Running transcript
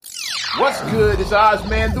What's good? It's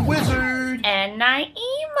Ozman the Wizard. And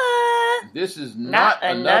Naima. This is not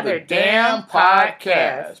another damn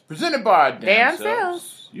podcast. Presented by our damn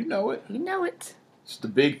selves. You know it. You know it. It's the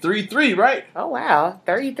big 3-3, right? Oh, wow.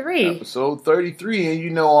 33. Episode 33. And you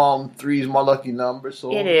know 3 is my lucky number.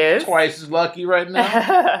 So it is. Twice as lucky right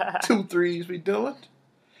now. 2 3s we doing.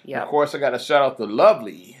 Yep. Of course, I got to shout out the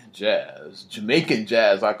lovely Jazz. Jamaican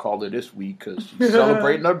Jazz, I call her this week because she's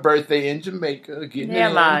celebrating her birthday in Jamaica. Getting yeah,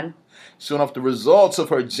 in. man. Showing off the results of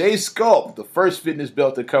her J-Sculpt, the first fitness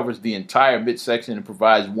belt that covers the entire midsection and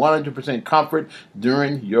provides 100% comfort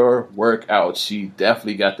during your workout. She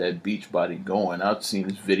definitely got that beach body going. I've seen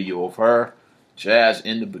this video of her, Jazz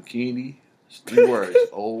in the bikini. It's 3 words.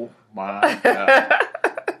 Oh my God.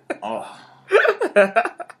 Oh.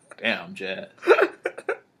 Damn, Jazz.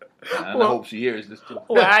 I hope she hears this too.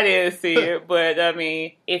 Well, I didn't see it, but I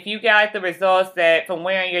mean, if you got the results that from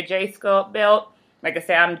wearing your J-Sculpt belt, like I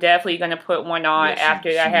said, I'm definitely going to put one on after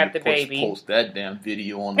I have the baby. Post that damn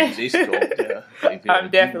video on the J-Sculpt. Yeah. Like,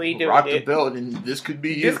 I'm definitely doing rock it. the belt, and this could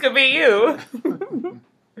be you. This could be you.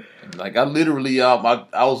 Like I literally, I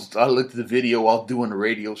looked at the video while doing a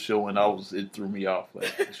radio show, and it threw me off.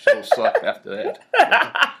 Like the show sucked after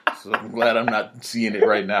that. So I'm glad I'm not seeing it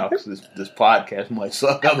right now because this podcast might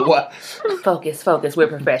suck otherwise. Focus. We're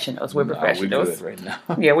professionals. We're professionals. We're good right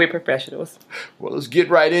now. Yeah, we're professionals. Well, let's get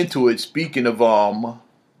right into it. Speaking of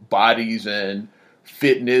bodies and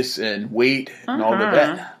fitness and weight and all of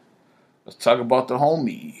that, let's talk about the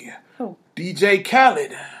homie, DJ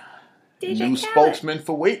Khaled. New spokesman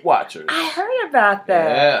for Weight Watchers. I heard about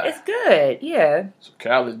that. Yeah. It's good. Yeah. So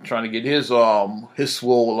Khaled trying to get his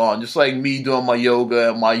swole on, just like me doing my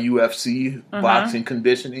yoga and my UFC boxing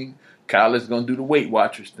conditioning. Khaled's gonna do the Weight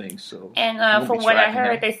Watchers thing. So, and from what I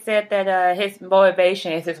heard, they said that his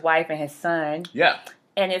motivation is his wife and his son. Yeah.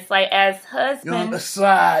 And it's like, as husbands,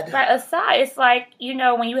 aside, it's like, you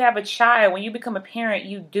know, when you have a child, when you become a parent,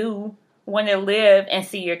 you do want to live and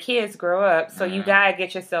see your kids grow up. So you gotta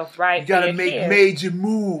get yourself right. You gotta make major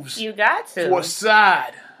moves. You got to. For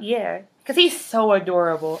Asad. Yeah. Because he's so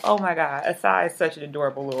adorable. Oh my God. Asad is such an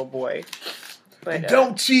adorable little boy. But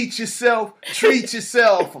don't cheat yourself. Treat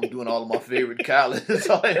yourself. I'm doing all of my favorite Khaled.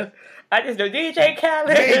 I just know DJ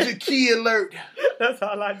Khaled. Major key alert. That's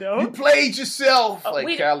all I know. You played yourself. Khaled.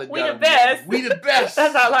 We the best. We the best.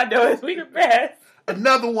 That's all I know is we the best.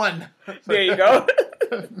 Another one. There you go.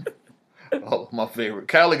 Oh, my favorite.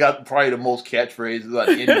 Khaled got probably the most catchphrases out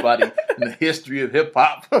of anybody in the history of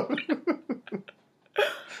hip-hop.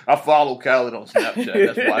 I follow Khaled on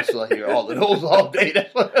Snapchat. That's why I still hear all of those all day.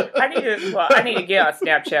 I need to get on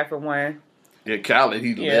Snapchat for one. Yeah, Khaled,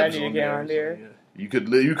 he lives I need to get on there. So, yeah. You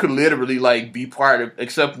could literally like be part of,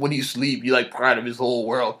 except when you sleep, you're like part of his whole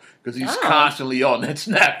world because he's constantly on that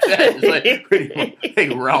Snapchat. It's like pretty much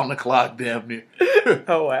like round the clock, damn near.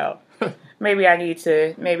 Oh wow. Maybe I need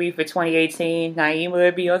to, for 2018, Naima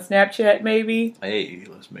would be on Snapchat, maybe. Hey,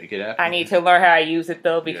 let's make it happen. I need to learn how to use it,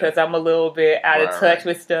 though, because I'm a little bit out of touch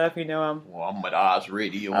with stuff, you know. I'm at Oz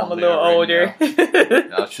Radio. I'm a little older.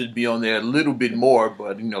 I should be on there a little bit more,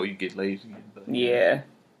 but, you get lazy. But, yeah.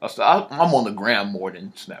 I'm on the gram more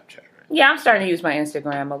than Snapchat. Right? Yeah, I'm starting to use my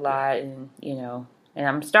Instagram a lot, and, and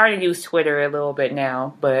I'm starting to use Twitter a little bit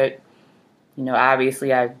now, but...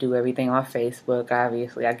 obviously I do everything on Facebook,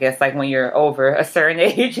 obviously. I guess like when you're over a certain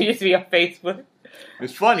age, you just be on Facebook.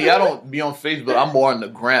 It's funny, I don't be on Facebook. I'm more on the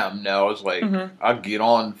gram now. It's like, I get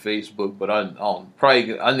on Facebook, but I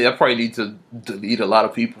probably need to delete a lot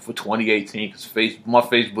of people for 2018 because my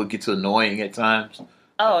Facebook gets annoying at times.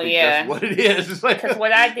 Oh, yeah. That's what it is. It's like, because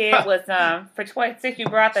what I did was, since you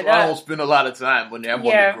brought that up. I don't spend a lot of time when I'm on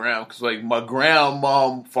the gram because, like, my gram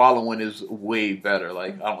following is way better.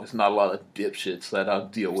 Like, it's not a lot of dipshits that I'll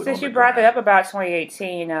deal with. Since you brought that up about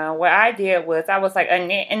 2018, what I did was I was like,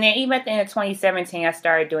 and then even at the end of 2017, I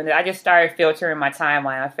started doing it. I just started filtering my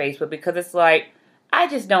timeline on Facebook because it's like, I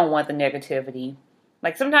just don't want the negativity.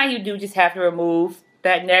 Like, sometimes you do just have to remove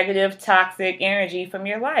that negative, toxic energy from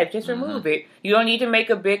your life. Just remove it. You don't need to make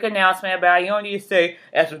a big announcement about it. You don't need to say,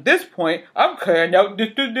 as of this point, I'm clearing out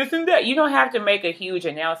this, and that. You don't have to make a huge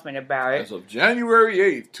announcement about it. As of January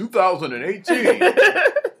 8th, 2018,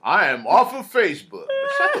 I am off of Facebook.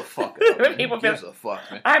 Shut the fuck up. People gives a fuck,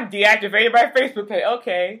 man. I'm deactivated my Facebook page.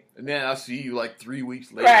 Okay. And then I see you like 3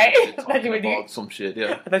 weeks later. Right. Talking about some shit,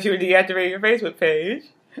 yeah. I thought you would deactivate your Facebook page.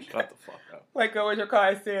 Shut the fuck up. Like what your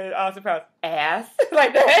car said, I was surprised. Ass.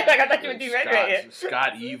 Like that. Like I thought you were deactivated.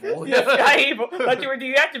 Scott Evil. Yeah, Scott Evil. Thought you were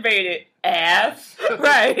deactivated. Ass.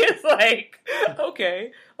 Right. It's like,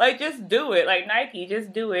 okay. Like just do it. Like Nike,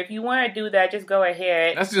 just do it. If you want to do that, just go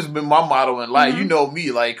ahead. That's just been my motto in life. You know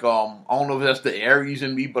me, like, I don't know if that's the Aries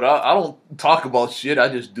in me, but I don't talk about shit. I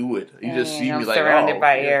just do it. You just see me like, surrounded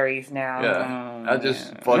by Aries now. Yeah. I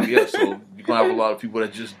just, fuck yeah. So you're going to have a lot of people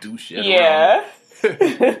that just do shit. Yeah.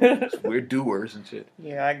 We're doers and shit.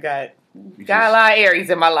 Yeah, I got a lot of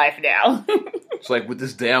Aries in my life now. It's like with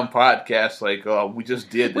this damn podcast, like we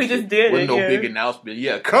just did. We just did with it. No big announcement.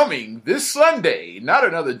 Yeah, coming this Sunday. Not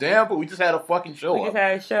another damn, but we just had a fucking show. We just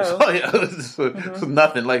had a show. So, yeah, it's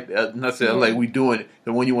nothing like that. Not saying like we doing it.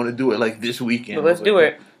 The when you want to do it, like this weekend. But let's do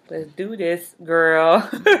it. Let's do this, girl.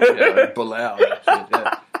 Yeah, Bilal,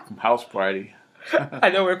 yeah, from House Party. I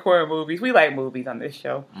know we're recording movies. We like movies on this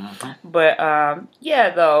show. But, yeah,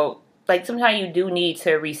 though, like, sometimes you do need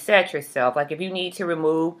to reset yourself. Like, if you need to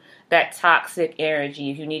remove that toxic energy,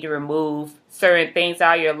 if you need to remove certain things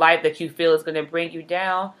out of your life that you feel is going to bring you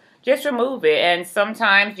down, just remove it. And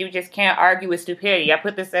sometimes you just can't argue with stupidity. I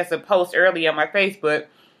put this as a post earlier on my Facebook.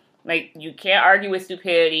 Like, you can't argue with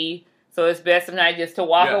stupidity, so it's best sometimes just to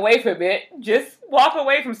walk away from it. Just walk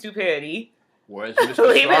away from stupidity. Whereas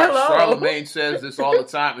Mr. Charlemagne says this all the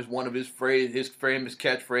time. It's one of his famous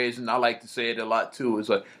catchphrase, and I like to say it a lot too. It's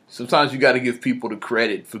like sometimes you got to give people the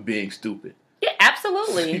credit for being stupid. Yeah,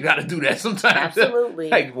 absolutely. You got to do that sometimes. Absolutely.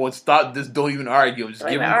 Like, well, stop. Just don't even argue. Just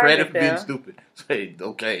give them credit for being stupid. Say,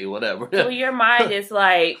 okay, whatever. So your mind is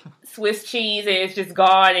like Swiss cheese, and it's just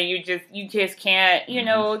gone, and you just can't. You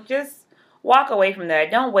know, just walk away from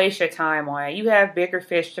that. Don't waste your time on it. You have bigger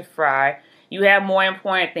fish to fry. You have more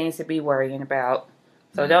important things to be worrying about.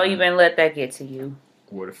 So don't even let that get to you.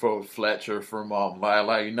 Where the folks Fletcher from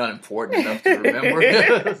Lila, you're not important enough to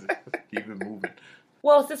remember. Keep it moving.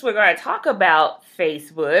 Well, since we're going to talk about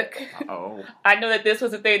Facebook, I know that this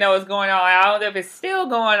was a thing that was going on. I don't know if it's still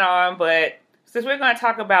going on, but since we're going to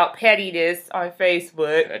talk about pettiness on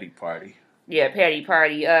Facebook. Petty party. Yeah, petty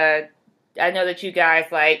party. I know that you guys,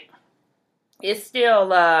 like, it's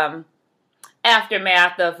still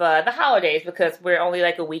aftermath of the holidays because we're only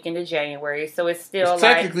like a week into January, so it's still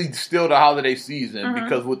technically still the holiday season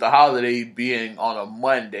because with the holiday being on a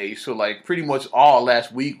Monday, so like pretty much all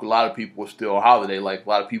last week, a lot of people were still on holiday. Like a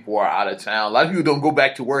lot of people are out of town. A lot of people don't go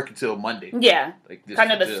back to work until Monday. Yeah, like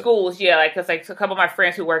kind of the schools. Yeah, like because like a couple of my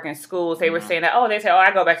friends who work in schools, they were saying that they say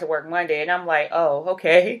I go back to work Monday, and I'm like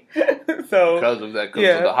okay. So because of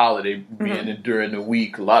the holiday being during the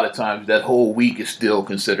week, a lot of times that whole week is still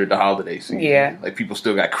considered the holiday season. Yeah. Like, people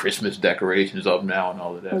still got Christmas decorations up now and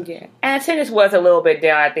all of that. Yeah. And attendance was a little bit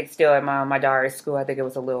down, I think, still at my daughter's school. I think it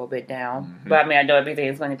was a little bit down. But, I mean, I know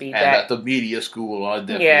everything's going to be back. And at the media school, it was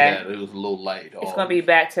a little light. It's going to be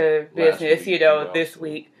back to business, this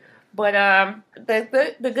week. But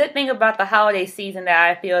the good thing about the holiday season that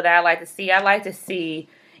I feel that I like to see,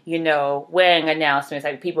 wedding announcements,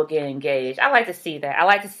 like people get engaged. I like to see that. I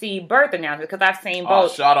like to see birth announcements because I've seen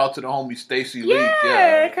both. Shout out to the homie Stacy Lee.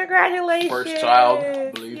 Yeah, congratulations. First child, I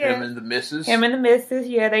believe him and the missus.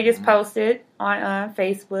 They just posted on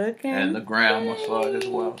Facebook. And the grandma saw it as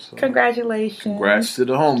well. So. Congratulations. Congrats to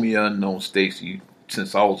the homie. I've known Stacy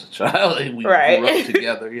since I was a child. We grew up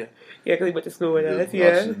together, yeah. Yeah, because we went to school with us,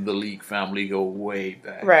 Us and the League family go way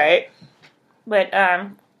back. Right. But,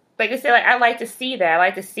 like I said, I like to see that. I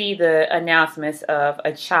like to see the announcements of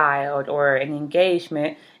a child or an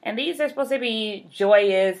engagement. And these are supposed to be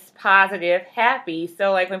joyous, positive, happy.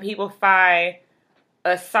 So, like, when people find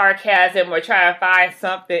a sarcasm or try to find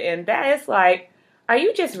something in that, it's like, are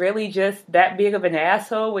you just really just that big of an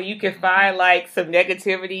asshole where you can find, like, some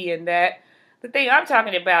negativity in that? The thing I'm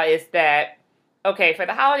talking about is that, okay, for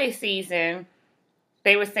the holiday season,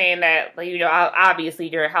 they were saying that, obviously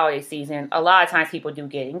during holiday season, a lot of times people do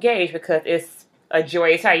get engaged because it's a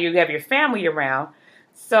joyous time. You have your family around.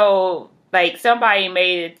 So, like, somebody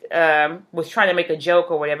was trying to make a joke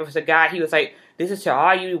or whatever. It was a guy, he was like, this is to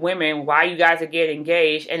all you women, why you guys are getting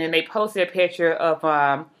engaged. And then they posted a picture of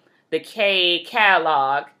the K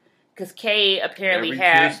catalog. Because K apparently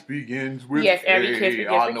every kiss begins with Yes, every kiss begins with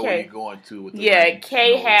K. I know where you're going to with the ring.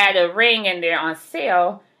 K had a ring in there on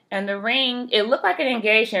sale. And the ring, it looked like an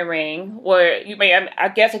engagement ring, or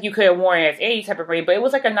I guess like you could have worn it as any type of ring, but it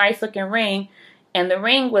was like a nice looking ring. And the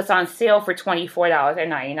ring was on sale for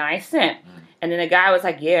 $24.99. And then the guy was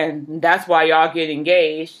like, yeah, that's why y'all get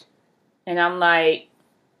engaged. And I'm like,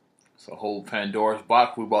 it's a whole Pandora's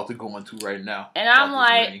box we're about to go into right now. And I'm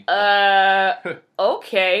like,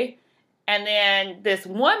 okay. And then this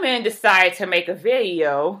woman decided to make a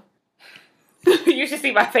video You should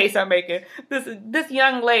see my face I'm making. This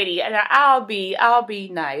young lady, and I'll be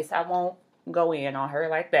nice. I won't go in on her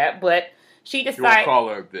like that, but she decided. You won't call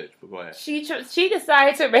her a bitch, but go ahead. She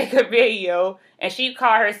decided to make a video, and she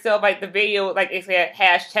called herself like the video, like it said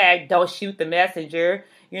hashtag Don't Shoot the Messenger.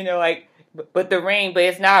 You know, like but the ring, but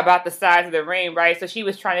it's not about the size of the ring, right? So she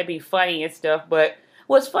was trying to be funny and stuff, but.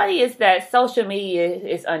 What's funny is that social media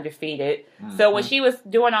is undefeated. Mm-hmm. So when she was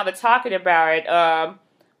doing all the talking about it,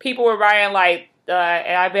 people were writing like,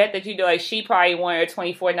 and I bet that like she probably wanted a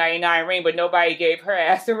 $24.99 ring, but nobody gave her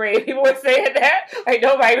ass a ring. People were saying that like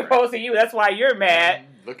nobody proposed to you. That's why you're mad.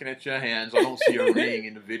 Looking at your hands, I don't see a ring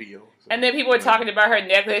in the video. So. And then people were talking about her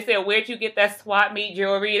necklace. They said, "Where'd you get that swap meet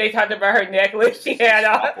jewelry?" They talked about her necklace she had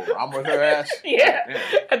on. I'm with her ass. Yeah.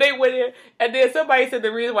 And they went in, and then somebody said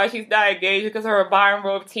the reason why she's not engaged is because of her bottom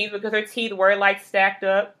row of teeth, because her teeth were like stacked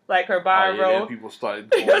up, like her bottom row. Then people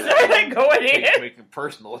started going in, making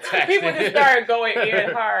personal attacks. People just started going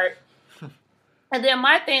in hard. And then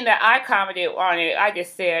my thing that I commented on it, I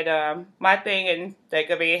just said, my thing, and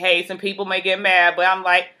like, I mean, hey, some people may get mad, but I'm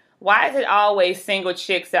like, why is it always single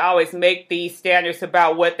chicks that always make these standards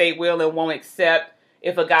about what they will and won't accept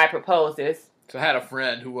if a guy proposes? So I had a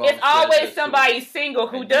friend who... it's always somebody single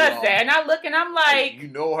who does that. And I look and I'm like... You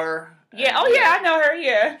know her? Yeah, I know her,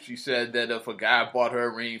 yeah. She said that if a guy bought her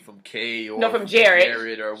a ring from Kay or... No, from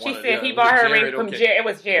Jared. Or she said he bought her a ring from Jared. It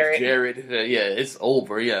was Jared. Jared, yeah, it's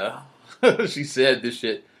over, yeah. She said this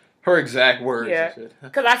shit. Her exact words. Yeah.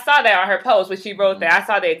 Because I saw that on her post when she wrote that. I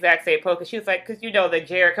saw the exact same post. Because she was like, because you know the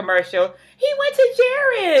Jared commercial. He went to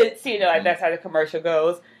Jared's. You know, like that's how the commercial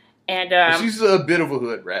goes. And she's a bit of a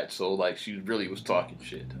hood rat, so like she really was talking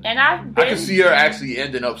shit. And I can see her actually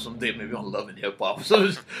ending up someday maybe on Love and Hip Hop.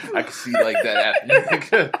 So I can see like that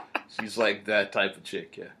happening. She's like that type of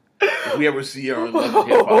chick, yeah. If we ever see her on Love and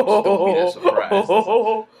Hip Hop, just don't be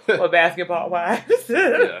that surprised. Or basketball wise.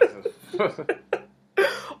 Yeah.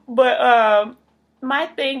 But my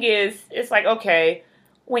thing is, it's like, okay,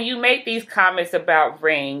 when you make these comments about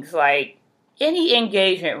rings, like any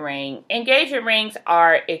engagement rings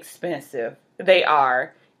are expensive. They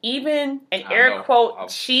are. Even an air quote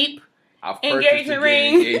cheap engagement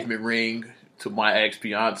ring to my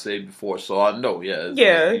ex-fiance before, so I know, yeah.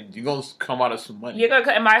 You're going to come out of some money.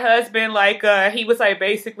 And my husband, like, he was like,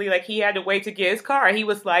 basically, like, he had to wait to get his car. He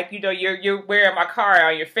was like, you know, you're wearing my car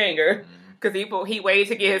on your finger. Because he waited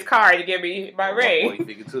to get his car to give me my ring. I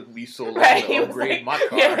think it took me so long to upgrade my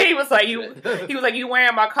car. Yeah, he was like, you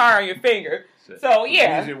wearing my car on your finger. So,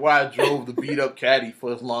 yeah. The reason why I drove the beat-up caddy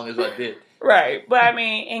for as long as I did. Right. But, I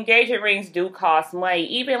mean, engagement rings do cost money.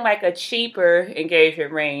 Even, like, a cheaper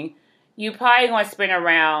engagement ring, you probably going to spend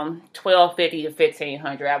around $1,250 to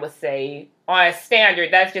 $1,500, I would say. On a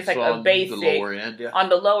standard, that's just like a basic. On the lower end, yeah. On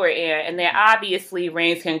the lower end. And then obviously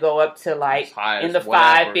rings can go up to like in the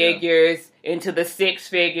 5 figures, into the 6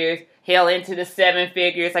 figures, hell into the 7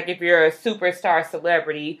 figures, like if you're a superstar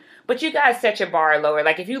celebrity. But you gotta set your bar lower.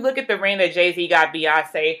 Like if you look at the ring that Jay-Z got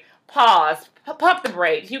Beyonce, pause. Pump the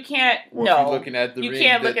brakes. You can't. Or no. If you're looking at the you ring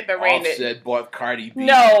can't that look at the ring Offset bought Cardi B.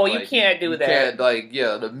 No, like, you can't do that. Can't,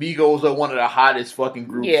 the Migos are one of the hottest fucking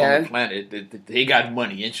groups on the planet. They got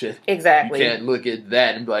money and shit. Exactly. You can't look at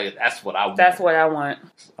that and be like, that's what I want. That's what I want.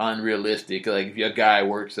 It's unrealistic. Like if your guy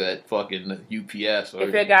works at fucking UPS, or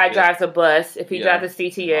if your guy drives a bus, if he drives a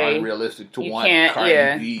CTA, unrealistic to want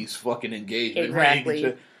Cardi B's fucking engagement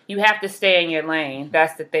ring. You have to stay in your lane.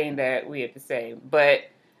 That's the thing that we have to say. But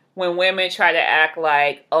when women try to act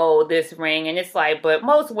like, oh, this ring, and it's like, but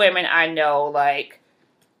most women I know, like,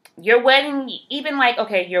 your wedding, even like,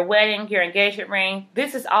 okay, your wedding, your engagement ring,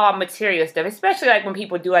 this is all material stuff, especially like when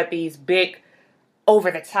people do like these big,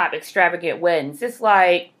 over-the-top, extravagant weddings. It's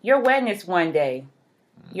like, your wedding is one day.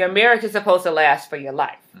 Your marriage is supposed to last for your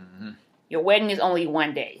life. Mm-hmm. Your wedding is only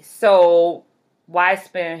one day. So why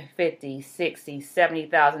spend $50,000, $60,000,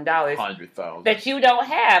 $70,000, $100,000 that you don't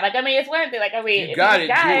have? Like, I mean, it's one thing. Like, I mean, you got it,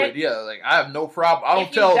 do it. Yeah, like I have no problem. I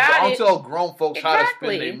don't tell grown folks how to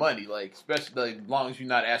spend their money. Like, especially like, as long as you're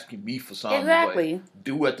not asking me for something. Exactly. Like,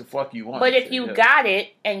 do what the fuck you want. But if you got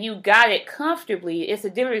it and you got it comfortably, it's a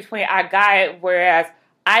difference between I got it, whereas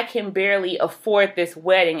I can barely afford this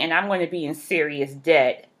wedding and I'm going to be in serious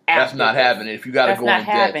debt. That's not having it. If you got to go in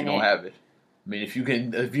debt, you don't have it. I mean, if you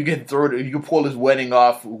can pull this wedding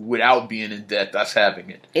off without being in debt, that's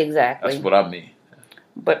having it. Exactly. That's what I mean.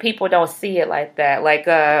 But people don't see it like that. Like,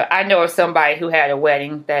 I know of somebody who had a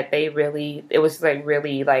wedding that it was like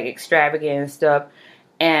really like extravagant and stuff.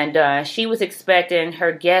 And she was expecting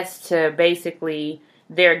her guests to basically,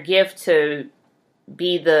 their gift to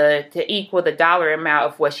be to equal the dollar amount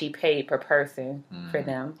of what she paid per person for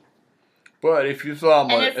them. But if you saw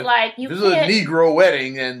And it's like, you if this is a can't. Negro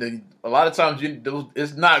wedding, and a lot of times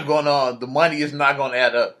it's not gonna, the money is not gonna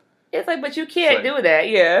add up. It's like, but you can't It's do that,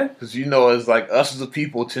 yeah. Because it's like us as a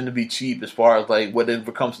people tend to be cheap as far as like whether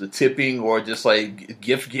it comes to tipping or just like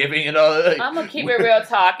gift giving and all that. I'm gonna keep it real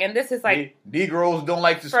talk, and this is like Negroes don't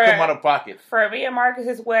like to come out of pocket. For me and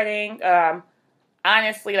Marcus's wedding.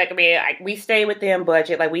 Honestly, we stay within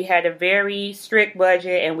budget. Like, we had a very strict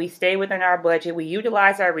budget, and we stay within our budget. We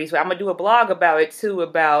utilize our resources. I'm gonna do a blog about it too,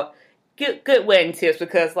 about good wedding tips,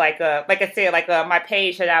 because like I said, my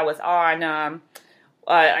page that I was on,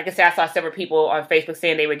 like I said, I saw several people on Facebook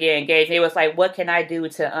saying they were getting engaged. It was like, what can I do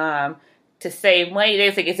to save money? They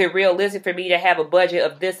was like, is it realistic for me to have a budget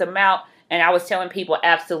of this amount? And I was telling people,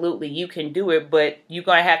 absolutely, you can do it, but you're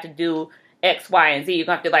gonna have to do X, Y, and Z. You're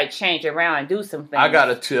going to have to change around and do some things. I got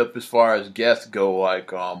a tip as far as guests go. Like,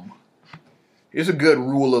 here's a good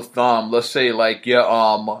rule of thumb. Let's say like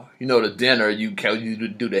the dinner, you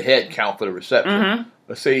do the head count for the reception. Mm-hmm.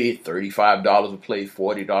 Let's say $35 a plate,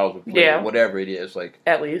 $40 a plate, whatever it is. Like,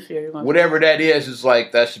 at least, yeah. Whatever that is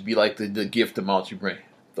like that should be like the gift amount you bring.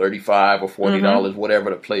 $35 or $40, whatever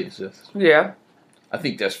the plate is. Yeah, I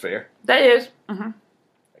think that's fair. That is. Mm-hmm.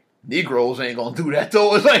 Negroes ain't gonna do that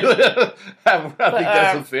though. It's like I think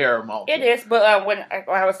that's a fair amount. It is, but when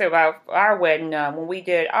I would say about our wedding, when we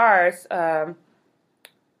did ours,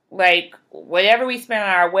 like whatever we spent on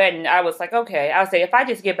our wedding, I was like, okay, I would say if I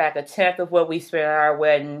just get back a tenth of what we spent on our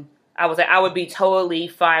wedding, I was like, I would be totally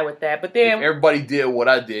fine with that. But then if everybody did what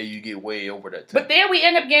I did, you get way over that 10. But then we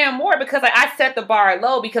end up getting more because I set the bar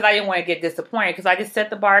low because I didn't want to get disappointed, because I just set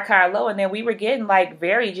the bar kind of low, and then we were getting like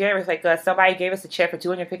very generous. Like somebody gave us a check for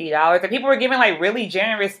 $250, and people were giving like really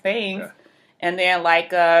generous things. Yeah. And then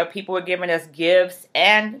like people were giving us gifts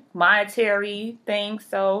and monetary things.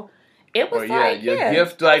 So it was your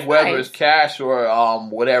gift, like whether it's cash or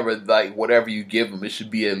whatever, like whatever you give them, it should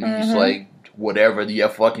be at least like whatever your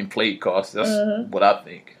fucking plate costs. That's what I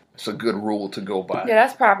think. It's a good rule to go by. Yeah,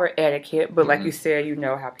 that's proper etiquette. But like you said, you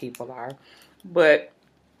know how people are. But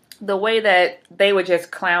the way that they were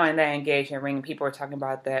just clowning that engagement ring, people were talking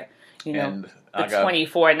about that, the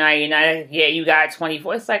 $24.99. Yeah, you got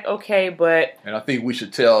 24. It's like, okay, but and I think we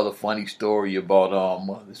should tell the funny story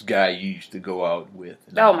about this guy you used to go out with.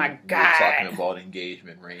 Oh my God! We were talking about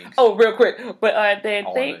engagement rings. Oh, real quick, but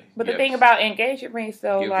the thing about engagement rings,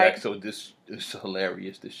 though, this is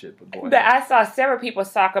hilarious. This shit, but go ahead. But I saw several people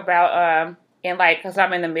talk about and like, because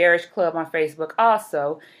I'm in the marriage club on Facebook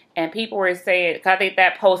also, and people were saying, because I think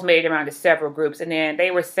that post made it around to several groups, and then they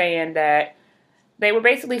were saying that. They were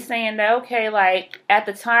basically saying that, okay, like, at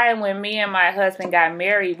the time when me and my husband got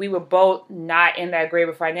married, we were both not in that great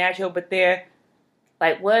of financial, but then,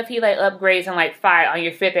 like, what if he, like, upgrades on, like, on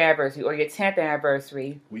your 5th anniversary or your 10th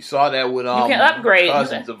anniversary? We saw that with, you can upgrade.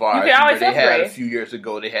 Cousins of ours. You can always upgrade. Had a few years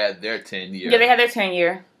ago, they had their 10-year. Yeah, they had their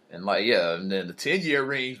 10-year. And, like, and then the 10-year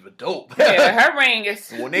rings were dope. Yeah, her ring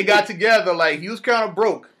is... When they got together, like, he was kind of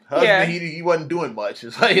broke. Husband, he wasn't doing much.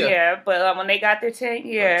 It's like, but when they got their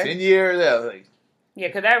 10-year... 10 years, like... Yeah,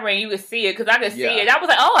 because that ring, you could see it. Because I could see it. I was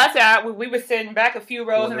like, oh, I said, we were sitting back a few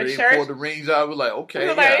rows in the church. Pulled the rings out. I was like, okay. We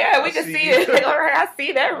were like, we can see it. All right, I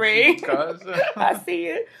see that ring. I see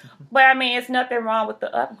it. But, I mean, it's nothing wrong with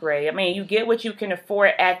the upgrade. I mean, you get what you can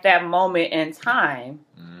afford at that moment in time.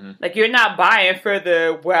 Mm-hmm. Like, you're not buying for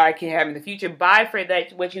I can have in the future. Buy for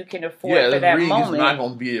that what you can afford for that moment. Yeah, the ring is not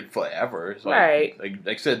going to be forever. It's right. Like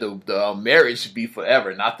I said, the marriage should be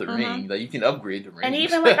forever, not the ring. Like, you can upgrade the ring. And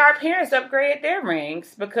even, like, our parents upgraded their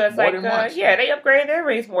rings. Because, they upgraded their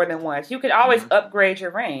rings more than once. You can always upgrade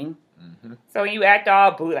your ring. Mm-hmm. So you act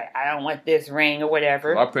all boo, like, I don't want this ring or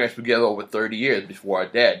whatever. Our parents were together over 30 years before our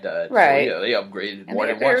dad died. Right. So, they upgraded more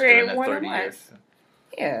than once during that 30 years.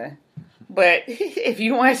 Yeah. But if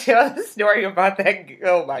you want to tell the story about that,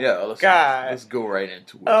 oh my God. Let's go right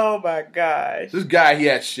into it. Oh my gosh. This guy, he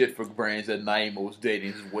had shit for brains that Naima was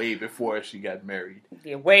dating way before she got married.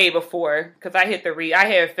 Yeah, way before. Because I hit over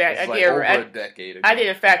a decade ago. I did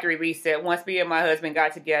a factory reset once me and my husband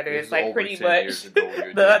got together. It's like pretty much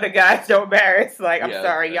the other guys don't matter. It's like, I'm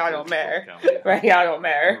sorry, y'all don't matter. Right, y'all don't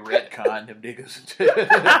matter. Retcon them niggas.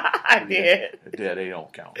 I did. Yeah, they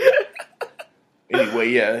don't count. Anyway,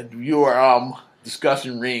 you are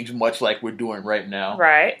discussing rings much like we're doing right now.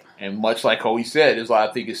 Right. And much like how he said, I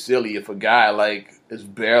think it's silly if a guy like is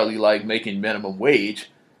barely like making minimum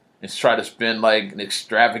wage and try to spend like an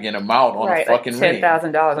extravagant amount on a fucking ring.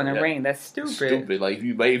 $10,000 on a ring. That's stupid. Stupid. Like if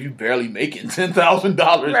you barely making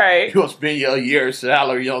 $10,000, right, you gonna spend your year's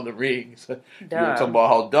salary on the ring. So you're talking about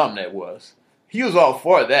how dumb that was. He was all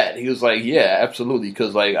for that. He was like, yeah, absolutely.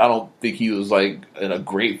 Because, like, I don't think he was, like, in a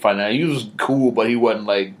great financial. He was cool, but he wasn't,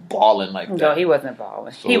 like, balling like that. No, he wasn't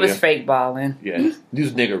balling. So, he was fake balling. Yeah, he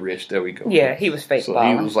was nigga rich. There we go. Yeah, he was fake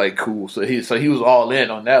balling. So he was, like, cool. So he was all in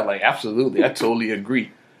on that. Like, absolutely. I totally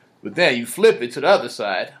agree. But then you flip it to the other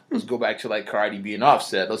side. Let's go back to, like, Cardi B and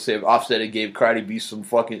Offset. Let's say if Offset had gave Cardi B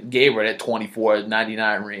gave her that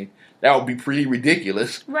 $24.99 ring. That would be pretty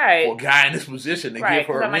ridiculous, right? For a guy in this position to give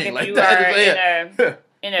her a ring like that. Are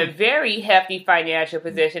in a very hefty financial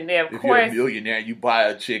position, then of if course, you're a millionaire, and you buy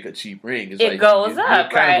a chick a cheap ring. It's it like, goes up, you're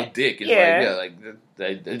kind right? of a dick. It's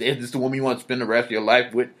it's the woman you want to spend the rest of your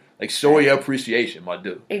life with. Like, show your appreciation, my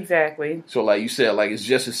dude. Exactly. So, like you said, like it's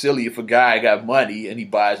just as silly if a guy got money and he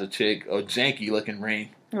buys a chick a janky looking ring.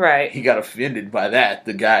 Right. He got offended by that.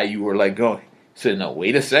 The guy you were like going, he said, "No,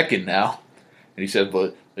 wait a second now," and he said,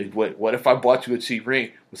 "But." What if I bought you a cheap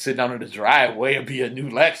ring? We'll sit down in the driveway and be a new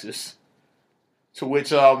Lexus. To which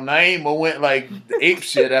Naima went like ape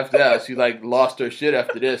shit after that. She like lost her shit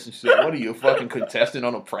after this and she said, "What are you, a fucking contestant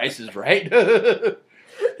on The Price is Right?"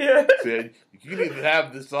 Yeah. Said, "You can either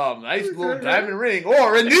have this nice little diamond ring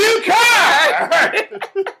or a new car."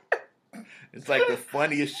 It's like the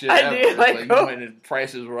funniest shit ever. It's like you went in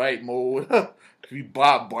Price is Right mode. We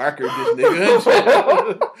Bob Barker this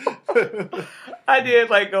nigga. I did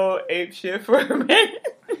like go ape shit for a minute.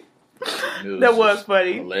 That was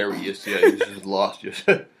funny. Hilarious. Yeah, you just lost your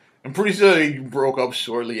shit. I'm pretty sure you broke up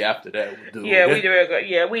shortly after that. Yeah, we did.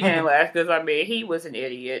 Yeah, we didn't last because he was an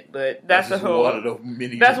idiot. But that's one of the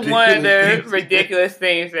many. That's one of the ridiculous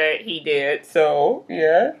things that he did. So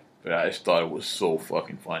yeah. But I just thought it was so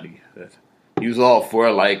fucking funny. He was all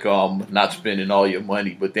for like not spending all your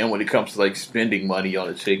money, but then when it comes to like spending money on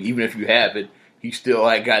a chick, even if you have it, he still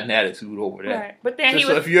like got an attitude over that. Right. But then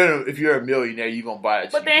so if you're a millionaire, you're gonna buy a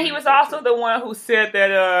cheap. But then he was also the one who said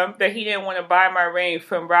that he didn't want to buy my ring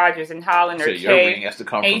from Rogers and Holland or Kay. Your ring has to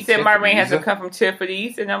come. And he said my ring has to come from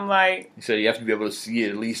Tiffany's, and I'm like, he said you have to be able to see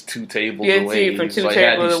it at least 2 tables away. From 2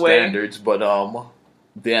 tables away. Standards, but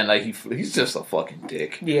then like he's just a fucking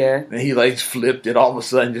dick. Yeah. And he like flipped it all of a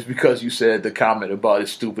sudden just because you said the comment about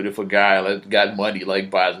it's stupid if a guy like got money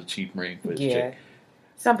like buys a cheap ring for his chick.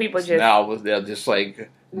 Some people just now they're just like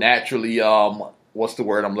naturally what's the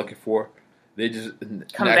word I'm looking for? They just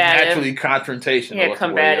naturally confrontational. Yeah,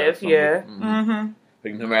 combative. Yeah. Mm-hmm.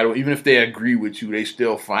 Like no matter, even if they agree with you, they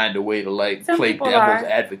still find a way to like play devil's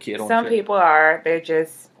advocate on some people are. They're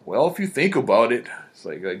just. Well, if you think about it, it's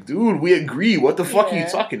like, dude, we agree. What the fuck are you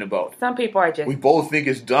talking about? Some people are just. We both think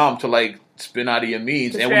it's dumb to like spend out of your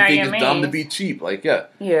means, and we think it's dumb to be cheap. Like, yeah,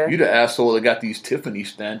 you the asshole that got these Tiffany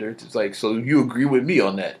standards. It's like, so you agree with me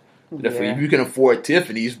on that? If you can afford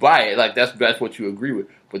Tiffany's, buy it. Like that's what you agree with.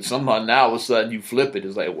 But somehow now, all of a sudden, you flip it.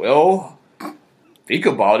 It's like, well, think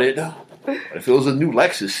about it. But if it was a new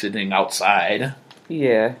Lexus sitting outside,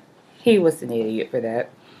 yeah, he was an idiot for that.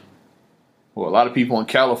 Well, a lot of people in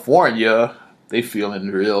California, they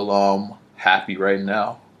feeling real happy right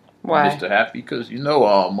now. Why? Mr. Happy, because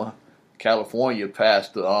California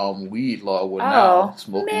passed the weed law where now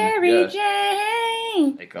smoking. Mary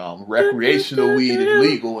Jane. Like recreational weed is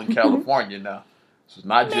legal in California now. So it's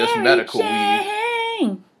not just medical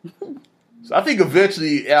weed. So I think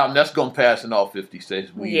eventually that's gonna pass in all 50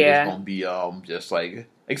 states. Weed is gonna be just like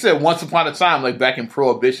I said, once upon a time, like back in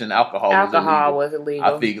Prohibition, alcohol was illegal.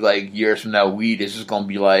 I think like years from now, weed is just gonna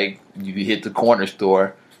be like you hit the corner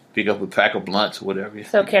store, pick up a pack of blunts or whatever.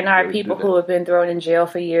 So can our people who have been thrown in jail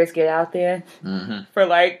for years get out there? Mm-hmm. For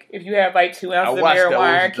like, if you have like 2 ounces of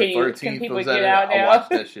marijuana, can people get out now? I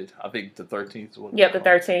watched that shit. I think the 13th. Yep, the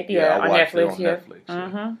 13th. Yeah, on Netflix. Netflix.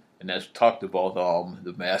 Mm-hmm. And that's talked about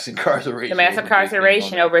the mass incarceration. The mass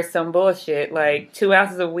incarceration over some bullshit. Like 2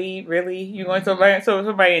 ounces of weed, really? You want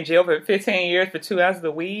somebody in jail for 15 years for 2 ounces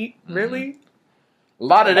of weed? Really? A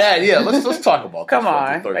lot of that, yeah. Let's talk about Come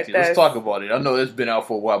on. Let's talk about it. I know it's been out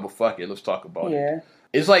for a while, but fuck it. Let's talk about it.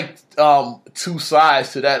 It's like 2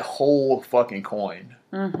 sides to that whole fucking coin.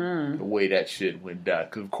 Mm-hmm. The way that shit went down.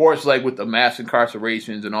 Because, of course, like with the mass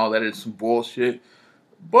incarcerations and all that, it's some bullshit.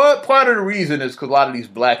 But part of the reason is because a lot of these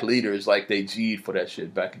black leaders, like, they G'd for that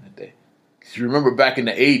shit back in the day. Because you remember back in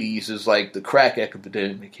the 80s, it's like the crack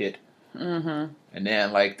epidemic hit. Mm-hmm. And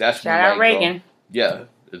then, like, that's Shout out Reagan.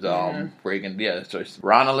 Reagan, so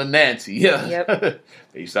Ronald and Nancy, Yep.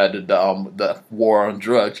 They started the war on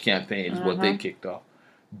drugs campaign is what they kicked off.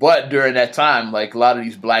 But during that time, like, a lot of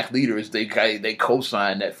these black leaders, they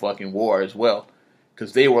co-signed that fucking war as well.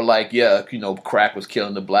 Because they were like, crack was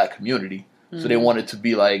killing the black community. So they wanted to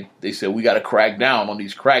be like, they said, we got to crack down on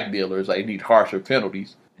these crack dealers. Like, need harsher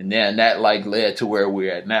penalties. And then that, like, led to where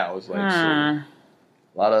we're at now. It's like, so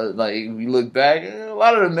A lot of, like, we look back, a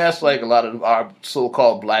lot of the mess, like, a lot of our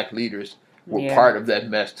so-called black leaders were part of that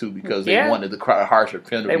mess, too, because they wanted the harsher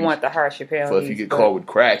penalties. They want the harsher penalties. So if you get caught with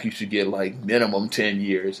crack, you should get, like, minimum 10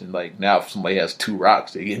 years. And, like, now if somebody has 2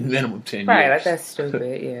 rocks, they get minimum 10 years. Right, like, that's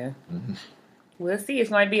stupid, yeah. We'll see. It's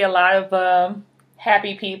going to be a lot of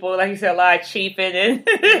happy people. Like you said, a lot of chiefing in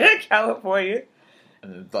California.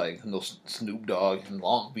 And it's like no Snoop Dogg in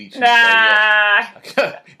Long Beach. Nah.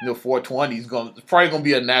 Like, 420 is probably gonna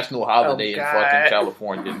be a national holiday in fucking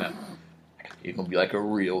California now. It's gonna be like a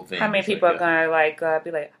real thing. How many people are gonna be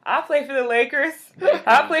like, I'll play for the Lakers,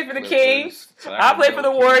 I'll play for the Kings, I'll play for the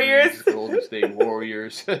Warriors, Golden State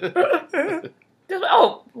Warriors.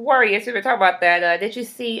 Warriors. We were talking about that. Did you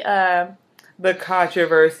see the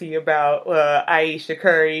controversy about Ayesha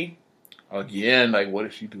Curry? Again, like, what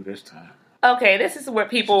did she do this time? Okay, this is what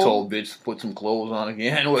people... She told bitch to put some clothes on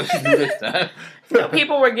again. What did she do this time?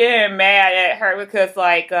 People were getting mad at her because,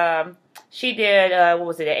 like, she did, what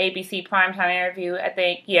was it, an ABC primetime interview, I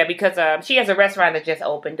think? Yeah, because she has a restaurant that just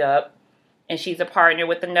opened up, and she's a partner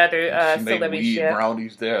with another celebrity chef.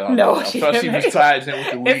 Brownies there. No, she was tied in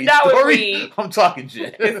with the weed. It's not with weed. I'm talking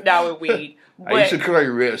shit. It's not with weed. Ayesha Curry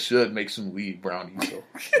really should make some weed brownies, so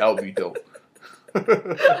that would be dope.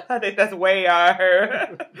 I think that's way out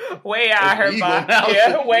her box. Now.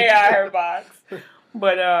 Yeah, way out her box.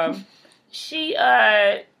 But she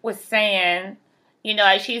was saying, you know,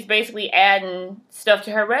 like she's basically adding stuff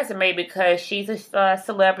to her resume because she's a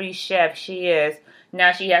celebrity chef. She is.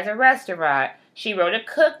 Now she has a restaurant. She wrote a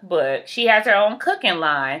cookbook. She has her own cooking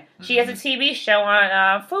line. She has a TV show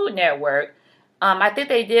on Food Network. I think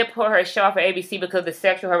they did put her show off at ABC because of the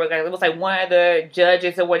sexual harassment. It was like one of the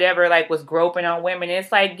judges or whatever, like, was groping on women. And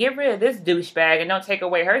it's like, get rid of this douchebag and don't take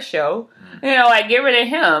away her show. You know, like, get rid of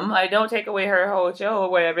him. Like, don't take away her whole show or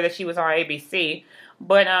whatever that she was on ABC.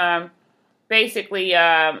 But basically,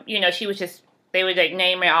 you know, she was just, they were like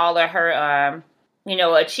naming all of her, you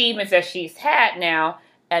know, achievements that she's had now.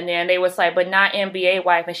 And then they was like, but not NBA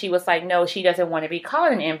wife. And she was like, no, she doesn't want to be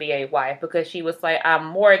called an NBA wife because she was like,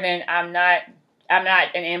 I'm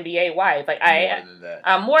not an NBA wife. Like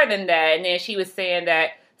I'm more than that. And then she was saying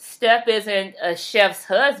that Steph isn't a chef's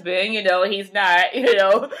husband. You know, he's not. You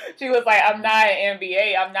know, she was like, I'm not an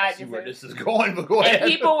NBA. I'm not. I see where this is going. But go ahead.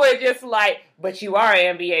 And people were just like, but you are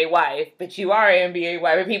an NBA wife. But you are an NBA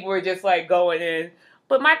wife. And people were just like going in.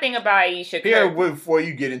 But my thing about Ayesha Curry, before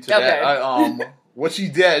you get into that, what she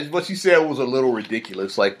said was a little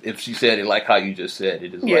ridiculous. Like if she said it like how you just said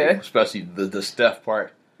it, is like, especially the Steph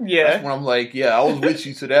part. Yeah. That's when I'm like, yeah, I was with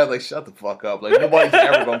you to that. Like, shut the fuck up. Like, nobody's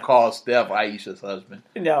ever going to call Steph Ayesha's husband.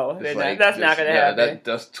 No, like, that's not going to happen.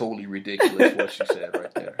 That's totally ridiculous what she said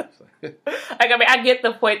right there. Like, I mean, I get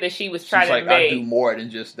the point that she was trying to make. I do more than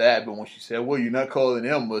just that. But when she said, well, you're not calling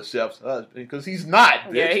him a Steph's husband. Because he's not,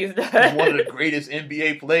 bitch. Yeah, he's not. He's one of the greatest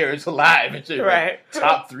NBA players alive and shit. Right. Like,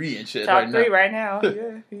 top 3 and shit Top 3 right now.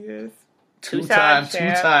 Yeah, he is. Two-time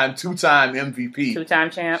MVP. 2-time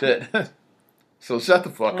champ. Shit. So shut the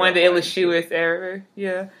fuck up. One of the illest shoeists ever.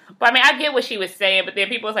 Yeah. But I mean, I get what she was saying, but then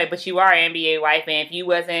people was like, but you are an NBA wife, and if you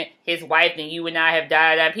wasn't his wife, then you would not have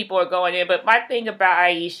died. And people are going in. But my thing about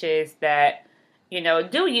Ayesha is that, you know,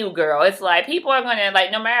 do you, girl. It's like, people are going to,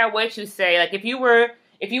 like, no matter what you say, like, if you were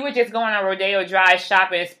just going on Rodeo Drive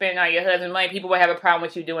shopping and spending on your husband's money, people would have a problem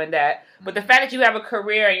with you doing that. But the fact that you have a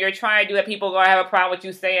career and you're trying to do it, people are going to have a problem with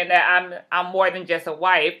you saying that I'm more than just a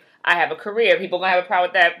wife. I have a career. People are going to have a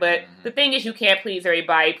problem with that. But the thing is, you can't please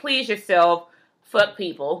everybody. Please yourself. Fuck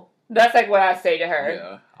people. That's like what I say to her.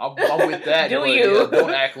 Yeah, I'm with that. Do you? Yeah,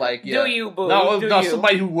 don't act like, yeah. Do you, boo? No,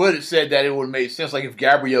 somebody who would have said that, it would have made sense. Like, if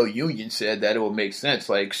Gabrielle Union said that, it would make sense.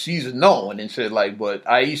 Like, she's known and said, like, but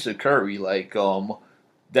Ayesha Curry, like,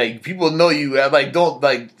 people know you, like, don't,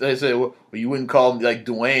 like, they say, well, you wouldn't call me, like,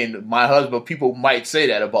 Dwayne, my husband. People might say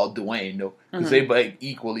that about Dwayne, though, because they, like,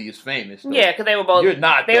 equally as famous. Though. Yeah, because they were both, you're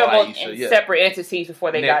not, they though, were both Ayesha, in separate entities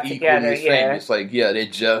before they got together. As famous. Like, yeah, they're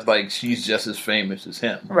just, like, she's just as famous as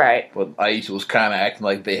him. Right. But Ayesha was kind of acting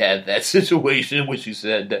like they had that situation when she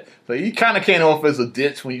said that. So you kind of came off as a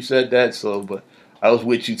ditch when you said that, so, but I was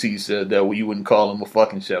with you till you said that, well, you wouldn't call him a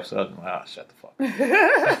fucking chef's husband. Shut the fuck.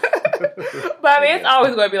 But I mean, it's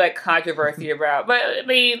always going to be like controversy about. But I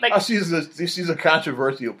mean, like she's a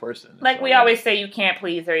controversial person. Like we always say, you can't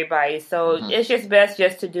please everybody, so it's just best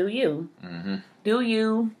just to do you. Mm-hmm. Do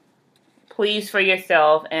you, please for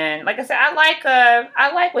yourself, and like I said, I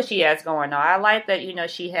like what she has going on. I like that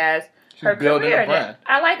she has her career.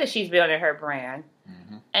 I like that she's building her brand.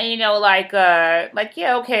 Mm-hmm. And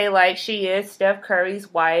yeah, okay, like she is Steph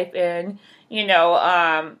Curry's wife, and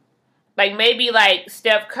like maybe like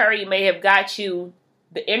Steph Curry may have got you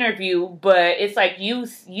the interview, but it's like you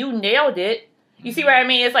nailed it. You see what I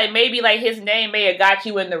mean? It's like maybe like his name may have got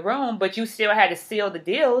you in the room, but you still had to seal the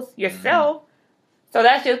deals yourself. Mm-hmm. So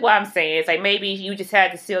that's just what I'm saying. It's like maybe you just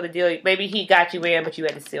had to seal the deal. Maybe he got you in, but you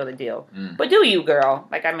had to seal the deal. Mm. But do you, girl?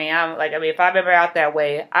 Like I mean, if I'm ever out that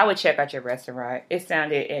way, I would check out your restaurant. It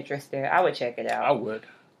sounded interesting. I would check it out. I would.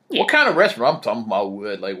 Yeah. What kind of restaurant I'm talking about?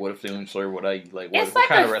 Would like what if they don't serve what I eat? Like what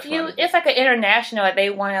kind of restaurant? It's like an international. Like they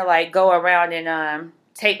want to like go around and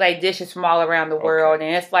take like dishes from all around the world,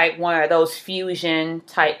 and it's like one of those fusion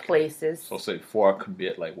type places. So say before I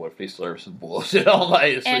commit, like what if they serve some bullshit on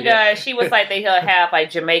like? And she was like they have like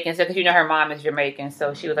Jamaican stuff because her mom is Jamaican,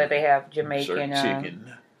 so she was like they have Jamaican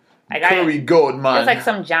chicken, curry goat man. It's like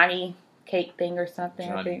some Johnny Cake thing or something.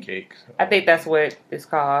 Johnny Cake. I think that's what it's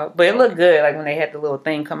called. But it looked good. Like when they had the little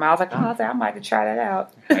thing come out, I was like, I might have to try that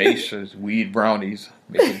out. Aisha's weed brownies.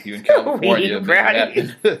 Making you in California. Weed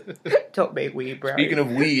brownies. Don't make weed brownies. Speaking of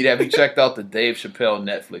weed, have you checked out the Dave Chappelle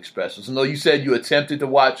Netflix specials? I know you said you attempted to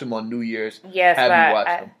watch them on New Year's. Yes, have you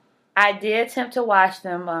watched them? I did attempt to watch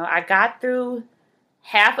them. I got through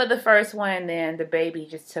half of the first one, and then the baby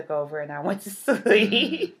just took over, and I went to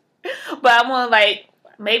sleep. But I'm gonna like.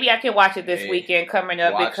 Maybe I can watch it this weekend coming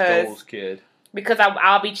up because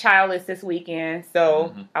I'll be childless this weekend,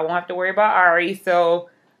 so I won't have to worry about Ari. So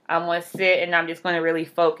I'm gonna sit and I'm just gonna really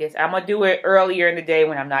focus. I'm gonna do it earlier in the day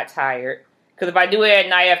when I'm not tired. Because if I do it at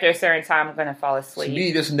night after a certain time, I'm gonna fall asleep. To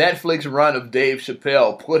me, this Netflix run of Dave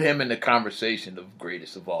Chappelle put him in the conversation of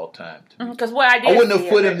greatest of all time. Because what I wouldn't have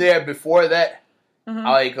put him there before that.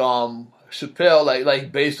 Like Chappelle,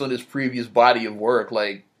 like based on his previous body of work,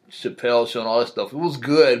 like. Chappelle show and all that stuff. It was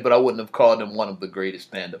good, but I wouldn't have called him one of the greatest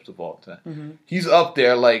stand-ups of all time. He's up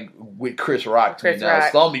there like with Chris Rock to me now.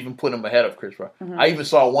 Some even put him ahead of Chris Rock. I even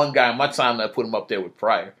saw one guy in my time that put him up there with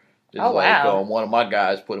Pryor. One of my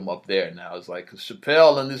guys put him up there now. It's like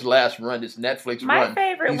Chappelle in this last run, this Netflix run,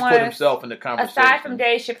 favorite he's one, put himself in the conversation. Aside from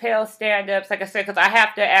Dave Chappelle's stand-ups, like I said, because I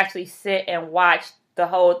have to actually sit and watch the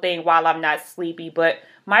whole thing while I'm not sleepy, but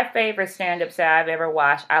my favorite stand-ups that I've ever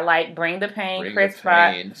watched, I like Bring the Pain, Chris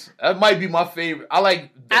Rock. That might be my favorite. I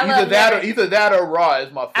like either that or Raw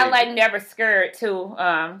is my favorite. I like Never Scared too,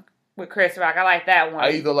 with Chris Rock. I like that one.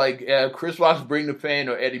 I either like Chris Rock's Bring the Pain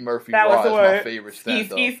or Eddie Murphy Raw is my favorite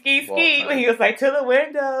stand-up. Ski. When he was like, to the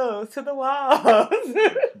windows, to the walls.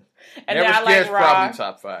 And Never then I like Raw. Probably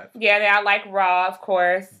top 5. Yeah, then I like Raw, of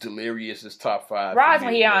course. Delirious is top 5. Raw is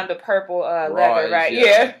when he on the purple leather, right?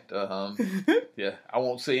 Yeah. Yeah. I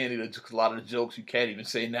won't say any of a lot of the jokes you can't even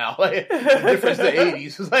say now. Like, the difference in the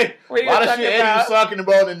 80s. It's like a lot of shit Eddie was talking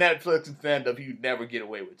about in Netflix and stand-up you'd never get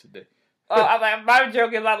away with today. My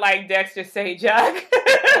joke is I like Dexter Sajak.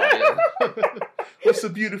 What's a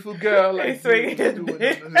beautiful girl like swinging his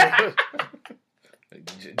dick.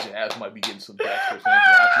 Jazz might be getting some Dexter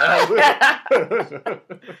Sajak now.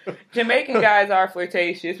 Jamaican guys are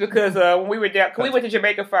flirtatious because when we were down, we went to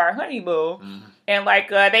Jamaica for our honeymoon, and like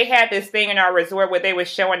they had this thing in our resort where they were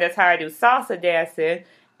showing us how to do salsa dancing.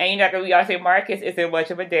 And we all say Marcus isn't much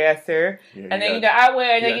of a dancer, and then I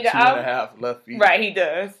went, and then 2.5 left feet. Right, he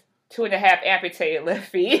does. 2.5 amputated left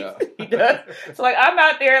feet. Yeah. He does. So like I'm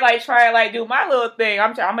out there like trying to like do my little thing.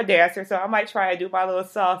 I'm a dancer, so I might try to do my little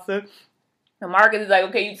salsa. And Marcus is like,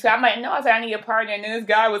 okay, so I'm like, no, I said, I need a partner. And then this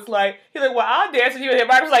guy was like, he's like, well, I'll dance with you. And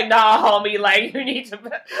Marcus was like, nah, homie, like, you need to,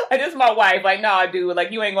 like, this is my wife. Like, nah, dude,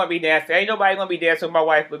 like, you ain't gonna be dancing. Ain't nobody gonna be dancing with my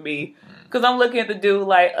wife with me. Because I'm looking at the dude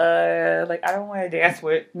like, I don't want to dance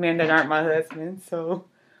with men that aren't my husband. So,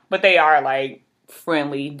 but they are, like,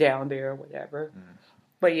 friendly down there or whatever.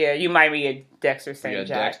 But yeah, you might be a Dexter St.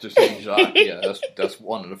 Jack. Dexter St. Jack. Yeah, that's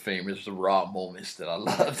one of the famous Raw moments that I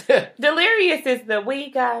loved. Delirious is the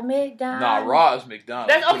We Got McDonald's. Nah, Raw is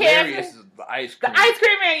McDonald's. That's okay. Delirious is the ice cream. The ice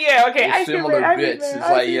cream man, yeah, okay. Ice similar bits. It's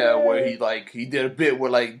like where he did a bit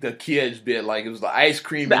where like the kids bit like it was the ice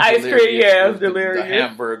cream. The ice cream, yeah, it was Delirious. The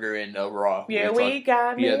hamburger and the Raw. Yeah, we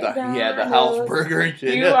got McDonald's. He had the house burger and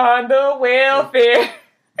shit. You on the welfare.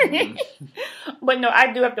 But no,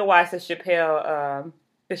 I do have to watch the Chappelle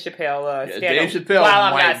stand-up Dave Chappelle while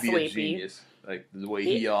I'm might not be sleepy. A genius. Like the way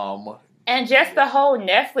he and just the whole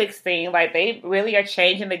Netflix thing, like they really are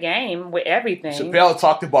changing the game with everything. Chappelle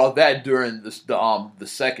talked about that during the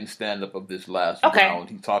second stand-up of this last round.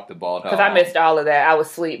 He talked about how because I missed all of that. I was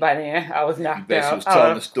asleep by then. I was knocked out. He basically was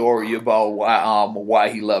telling the story about why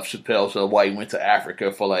he left Chappelle, so why he went to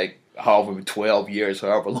Africa for like however 12 years,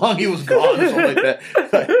 however long he was gone, or something like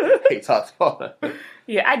that. He talked about that.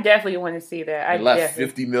 Yeah, I definitely want to see that. He left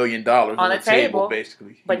 $50 million on the table,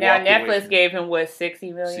 basically. But now Netflix gave him,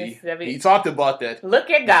 $60 million? See, he talked about that. Look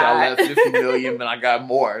at God. I left $50 million, and I got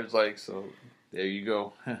more. It's like, so. There you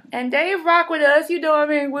go. And Dave rock with us. You know what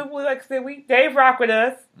I mean? We like I said, Dave rock with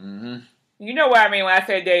us. Mm-hmm. You know what I mean when I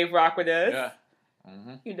said Dave rock with us. Yeah.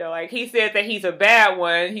 Mm-hmm. You know, like he says that he's a bad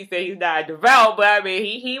one. He said he's not devout, but I mean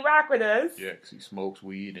he rock with us. Yeah, because he smokes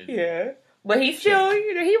weed and yeah. But he still,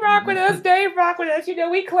 he rock with us. Dave rock with us. You know,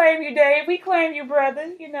 we claim you, Dave. We claim you,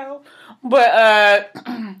 brother. You know, but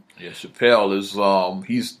yeah, Chappelle is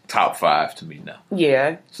he's top 5 to me now.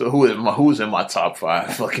 Yeah. So who's in my top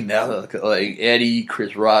 5? Fucking now, like Eddie,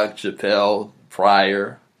 Chris Rock, Chappelle,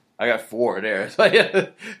 Pryor. I got 4 there. So yeah,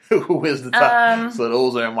 who is the top? So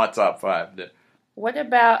those are in my top 5 there. What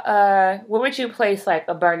about where would you place like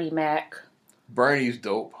a Bernie Mac? Bernie's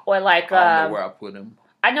dope. Or like I don't know where I put him.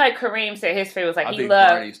 I know like Kareem said his favorite was like I he think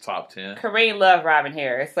loved Bernie's top 10. Kareem loved Robin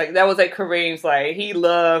Harris. Like that was like Kareem's like he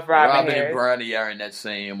loved Robin Harris. And Bernie are in that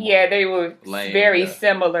same yeah, they were lane, very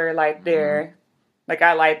similar like their like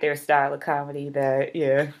I like their style of comedy that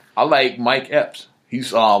I like Mike Epps. He's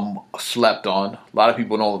slept on. A lot of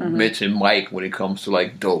people don't mention Mike when it comes to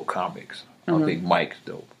like dope comics. I think Mike's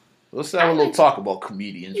dope. Let's have a little talk about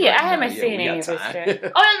comedians. Yeah, right I haven't now. seen any of his stuff. Oh,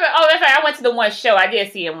 that's right. I went to the one show. I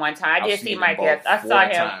did see him one time. I did see Mike Epps. I saw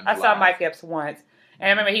him. I saw Mike Epps once. And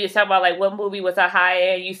I remember he was talking about like what movie was a high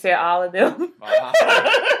end. You said all of them.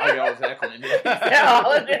 I was heckling. He said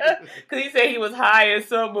all of them because he said he was high in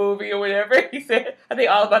some movie or whatever. He said I think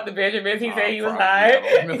All About the Benjamins. He said he was high.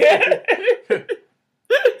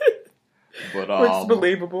 But which is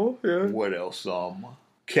believable. Yeah. What else?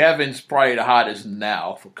 Kevin's probably the hottest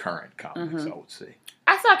now for current comics, I would say.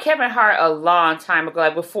 I saw Kevin Hart a long time ago,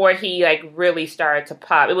 like before he like really started to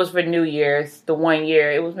pop. It was for New Year's, the one year.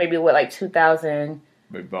 It was maybe like 2000.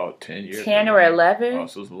 Maybe about 10 years. 10 or 11. Oh,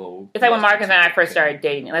 so it's low. It's like when Marcus and I first started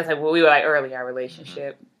dating. That's like when we were like early in our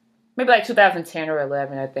relationship. Maybe like 2010 or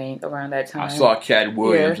 11, I think, around that time. I saw Cat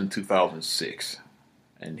Williams in 2006,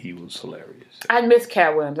 and he was hilarious. I miss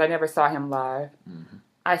Cat Williams. I never saw him live.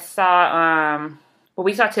 I saw well,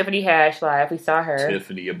 we saw Tiffany Haddish live. We saw her.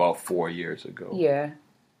 Tiffany about 4 years ago. Yeah.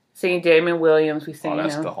 Seen Damon Williams. We seen him.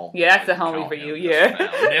 That's the homie. Yeah, that's the homie for you. Yeah.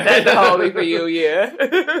 That's the homie for you. Yeah.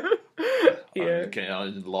 I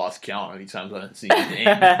lost count how many times I've seen his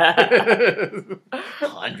name.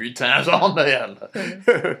 100 times on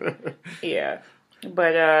there. Yeah.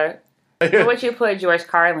 But what would you put George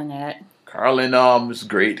Carlin at? Carlin is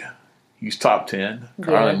great. He's top 10.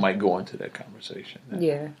 Carlin might go into that conversation.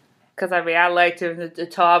 Yeah. Because, I mean, I liked him, the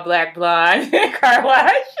tall, black, blonde car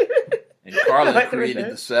wash. And Carlin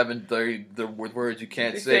created the 730, the words you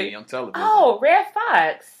can't say on television. Oh, Red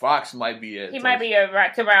Fox. Fox might be it. He might be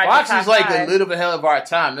around Fox is like 5. a little bit ahead of our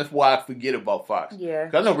time. That's why I forget about Fox. Yeah.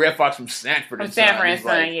 Because I know Red Fox from Sanford from and Son. Sanford and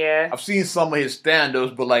Son, yeah. I've seen some of his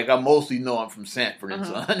stand-ups, but like I mostly know him from Sanford and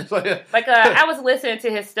Son. I was listening to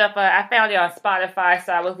his stuff. I found it on Spotify,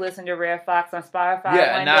 so I was listening to Red Fox on Spotify.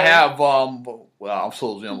 Yeah, and I have well, I'm so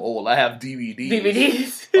old. I have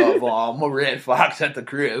DVDs of Red Fox at the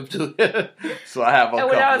crib too. So I have a couple of his albums. And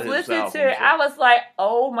when I was listening to it, I was like,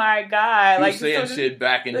 "Oh my god!" He like was saying shit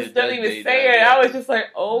back in the stuff he was saying. I was just like,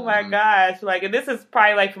 "Oh my gosh!" Like, and this is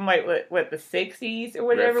probably like from like what the 60s or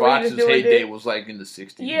whatever. Red Fox's heyday was like in the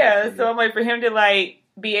 60s. Yeah, so I'm like for him to like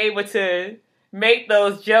be able to make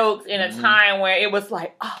those jokes in a time where it was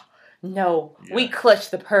like, oh no, we clutched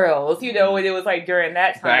the pearls, you know, and it was like during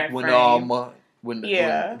that time. Back when frame. When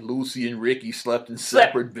Lucy and Ricky slept in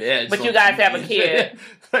separate beds. But you guys have a kid.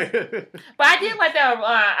 But I did like that.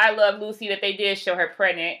 I Love Lucy that they did show her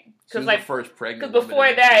pregnant. She was like, the first pregnant. Because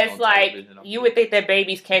before that, it's like you would think that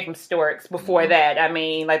babies came from storks. Before that, I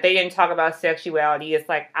mean, like they didn't talk about sexuality. It's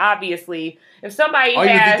like obviously, if somebody I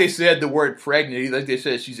even think they said the word pregnant. Like they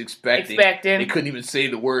said she's expecting. They couldn't even say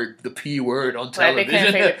the P word on television. They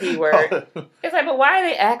couldn't say the P word. It's like, but why do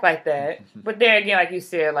they act like that? But then again, like you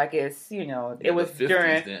said, like it's it was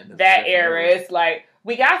during that era. It's like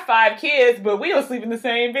we got 5 kids, but we don't sleep in the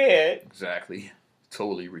same bed. Exactly.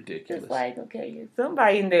 Totally ridiculous. It's like, okay,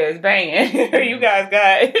 somebody in there is banging. You guys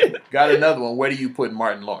got another one. Where do you put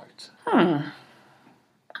Martin Lawrence? I'm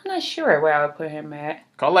not sure where I would put him at.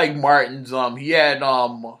 I like Martin's. He had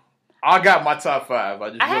I got my top 5.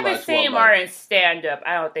 I haven't seen Martin's stand up.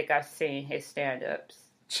 I don't think I've seen his stand ups.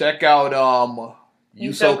 Check out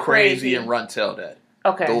You So Crazy and Run Tell That.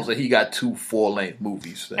 Okay. He got 2 full-length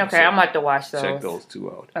movies. Okay, I'm about to watch those. Check those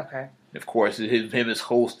 2 out. Okay. Of course, him as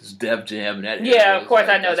host is Def Jam. And of course,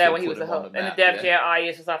 I know that when he was a host. And the Def Jam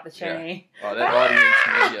audience was off the chain. Yeah. Oh,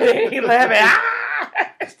 that audience. He laughing.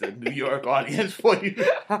 It's the New York audience for you.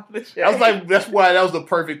 That's why that was the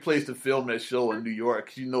perfect place to film that show in New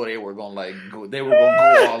York. You know they were going to go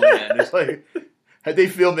all in. It's like Had they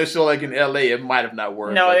filmed this show like in L.A., it might have not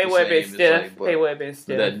worked. No, like they would have been stiff. Like, they would have been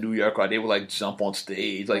stiff. That New York crowd, they would like jump on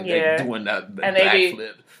stage, like doing that and they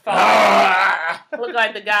backflip. Look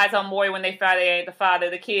like the guys on Maury when they found they ain't the father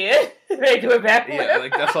of the kid. They do it backflip. Yeah,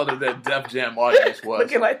 like that's how that Def Jam audience was.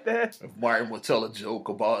 Looking like that. If Martin would tell a joke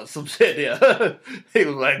about some shit, yeah, he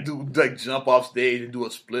would like jump off stage and do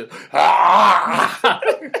a split. The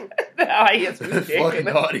audience was the fucking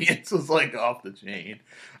audience was like off the chain.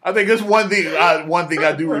 I think that's one thing.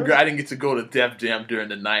 I do regret. I didn't get to go to Def Jam during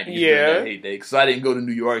the '90s. Yeah, that heyday, because I didn't go to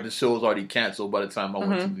New York. The show was already canceled by the time I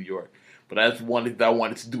went to New York. But that's one thing that I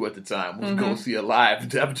wanted to do at the time was go see a live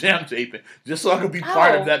Def Jam taping, just so I could be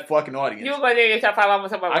part of that fucking audience. You were going to do your top 5. I'm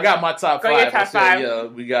talking about. I got my top 5. Your top 5. Yeah,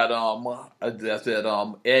 we got I said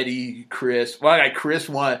Eddie, Chris. Well, I got Chris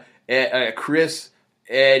one. Chris,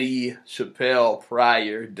 Eddie, Chappelle,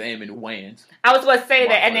 Pryor, Damon Wayans. I was going to say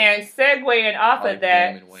that, and then segueing off of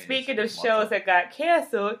that, Wayans, speaking of shows that got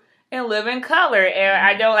canceled, and Living Color, and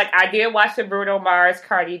I know, like, I did watch the Bruno Mars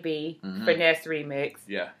Cardi B Finesse remix.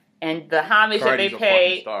 Yeah. And the homage Cardi's that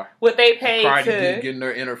they paid, what they paid Cardi to B getting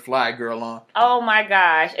her inner fly girl on. Oh my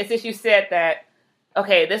gosh! And since you said that,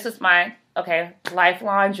 okay, this is my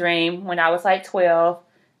lifelong dream. When I was like 12,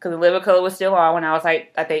 because the Living Color was still on when I was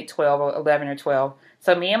like I think 12 or 11 or 12.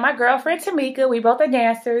 So me and my girlfriend Tamika, we both are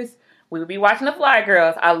dancers. We would be watching the Fly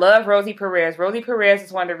Girls. I love Rosie Perez. Rosie Perez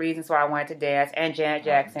is one of the reasons why I wanted to dance, and Janet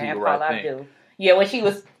Jackson and Paula Abdul. Yeah, when she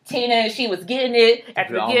was Tina and she was getting it at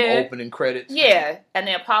the beginning. Opening credits. Yeah, and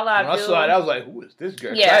then Paula Abdul. When I saw it, I was like, who is this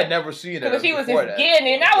girl? Yeah. I had never seen her because she was just getting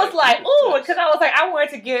it. And I was like, ooh, because I was like, I wanted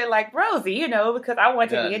to get like Rosie, because I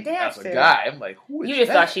wanted to be a dancer. As a guy, I'm like, who is You just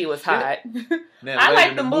that? thought she was hot. I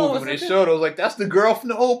like the moves. When they showed it, I was like, that's the girl from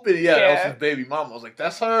the open. Yeah, that was his baby mama. I was like,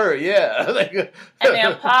 that's her. Yeah. And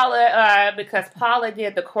then Paula, because Paula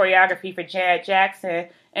did the choreography for Janet Jackson,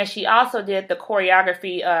 and she also did the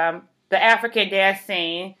choreography, the African dance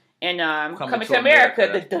scene in Coming to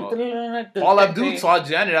America. Paula Abdul taught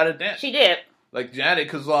Janet how to dance. She did. Like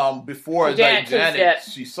Janet, because before Janet,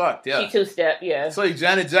 she sucked. Yeah, she 2-step. Yeah. So like,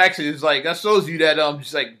 Janet Jackson is like that shows you that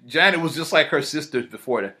just like Janet was just like her sisters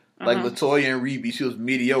before that. Like LaToya and Rebe, she was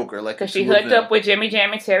mediocre. Like because she hooked up with Jimmy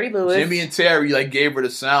Jam and Terry Lewis. Jimmy and Terry like gave her the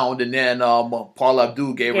sound, and then Paula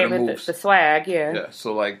Abdul gave her the moves, the swag. Yeah. Yeah.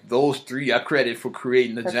 So like those three, I credit for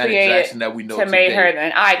creating the Janet Jackson that we know today. Made her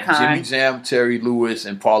an icon. Jimmy Jam, Terry Lewis,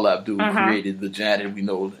 and Paula Abdul created the Janet we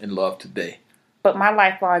know and love today. But my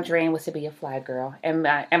lifelong dream was to be a fly girl, and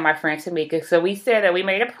my friend Tamika. So we said that we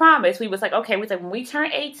made a promise. We was like, okay, when we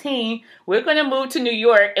turn 18, we're going to move to New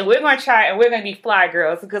York, and we're going to try, and we're going to be fly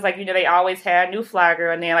girls. Because, like, they always had new fly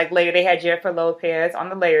girl, and then, like, later they had Jennifer Lopez on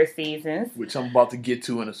the later seasons. Which I'm about to get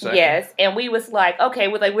to in a second. Yes, and we was like, okay,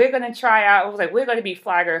 we're going to try out. I was like, we're going to be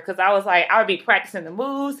fly girl, because I was like, I would be practicing the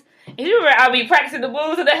moves. And you remember, I would be practicing the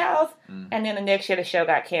moves in the house. And then the next year, the show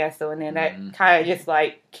got canceled, and then that kind of just,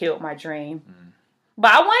 like, killed my dream.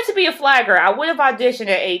 But I wanted to be a fly girl. I would have auditioned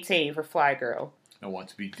at 18 for Fly Girl. I want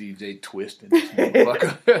to be DJ Twist in this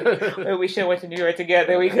motherfucker. We should have went to New York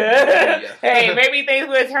together. We could. Yeah. Hey, maybe things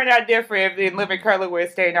would have turned out different if Living Color would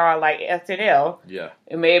have stayed on like SNL. Yeah.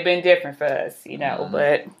 It may have been different for us,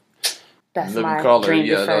 but that's Living my Color, dream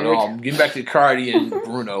deferred. Getting back to Cardi and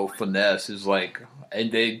Bruno Finesse is like,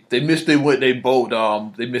 and they missed they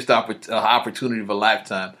missed opportunity of a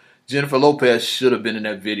lifetime. Jennifer Lopez should have been in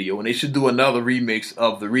that video, and they should do another remix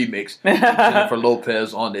of the remix. Jennifer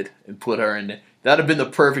Lopez on it and put her in there. That'd have been the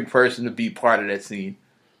perfect person to be part of that scene.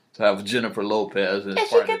 To have Jennifer Lopez and she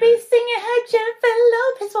could be singing her Jennifer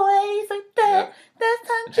Lopez voice like that. Yeah. That's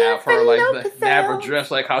how Jennifer have her Lopez like have her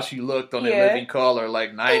dressed like how she looked on the Living Color,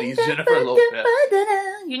 like 90s Jennifer Lopez.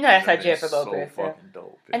 You know that's how Jennifer Lopez. So fucking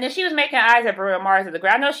dope. And then she was making eyes at Bruno Mars at the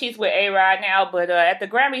Grammys. I know she's with A-Rod now, but at the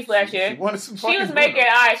Grammys last year, she was making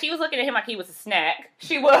eyes. She was looking at him like he was a snack.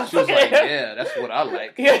 She was like, yeah, that's what I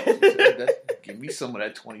like. Give me some of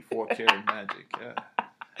that 24 karat magic. Yeah.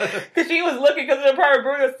 Because she was looking, because the part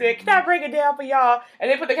Bruno said, can I break it down for y'all? And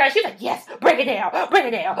they put the camera, she's like, yes, break it down, break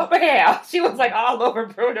it down, break it down. She was like all over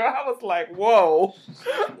Bruno. I was like, whoa.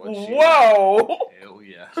 Whoa. Hell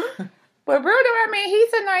yeah. But Bruno, I mean,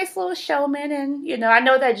 he's a nice little showman. And, I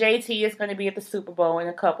know that JT is going to be at the Super Bowl in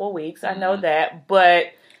a couple of weeks. I know that. But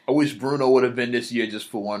I wish Bruno would have been this year just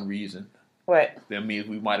for one reason. What? That means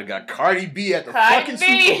we might have got Cardi B at the fucking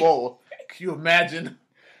Super Bowl. Can you imagine?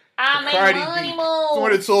 I make money moves.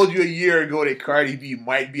 Someone had told you a year ago that Cardi B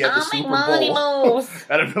might be at the Super Bowl.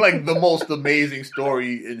 That'd have been like the most amazing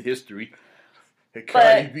story in history.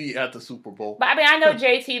 Cardi B at the Super Bowl. But I mean, I know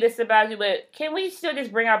JT, this is about you, but can we still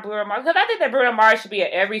just bring out Bruno Mars? Because I think that Bruno Mars should be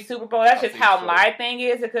at every Super Bowl. That's just how my thing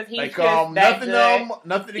is, because he's like, just that good.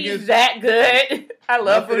 Nothing he's against that good. I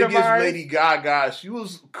love Nothing Bruno against Mars. Lady Gaga. She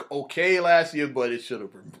was okay last year, but it should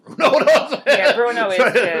have been Bruno. Yeah, Bruno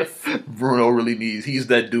is just... Bruno really needs... He's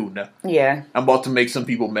that dude now. Yeah. I'm about to make some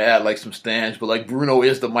people mad, like some stans, but like Bruno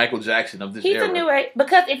is the Michael Jackson of this era. He's a new age.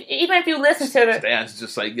 Because even if you listen to the... Stans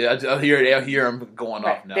just like, yeah, I hear him going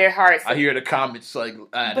off now. Their hearts. I hear the comments like...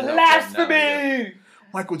 Blasphemy! Yeah.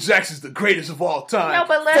 Michael Jackson's the greatest of all time. No,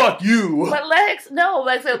 but fuck you. But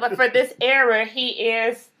but for this era, he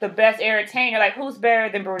is the best entertainer. Like, who's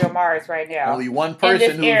better than Bruno Mars right now? Only one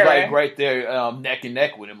person who's era. like right there, neck and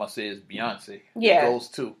neck with him. I say is Beyonce. Yeah, those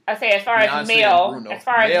two. I say as far as male,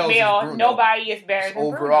 nobody is better than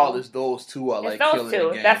overall, Bruno. It's those two are like those killing two.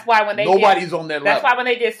 the game. That's why when they nobody's on that level. That's why when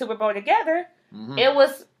they did Super Bowl together, it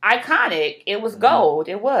was iconic. It was gold.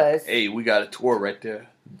 It was. Hey, we got a tour right there.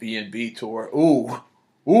 B&B tour.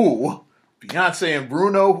 Ooh, Beyonce and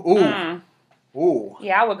Bruno. Ooh.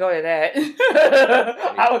 Yeah, I would go to that.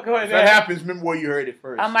 I would go to that. If that happens, remember where you heard it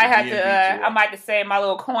first. I might have to. I might have to save my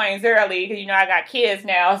little coins early because I got kids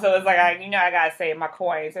now, so it's like I gotta save my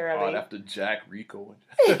coins early. I'd have to jack Rico.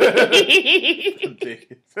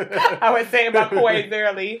 I would save my coins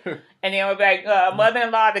early, and then I would be like,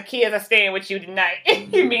 "Mother-in-law, the kids are staying with you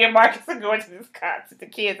tonight. Me and Marcus are going to this concert. The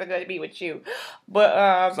kids are going to be with you."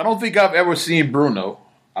 But so I don't think I've ever seen Bruno.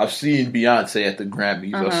 I've seen Beyonce at the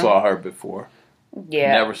Grammys. I saw her before.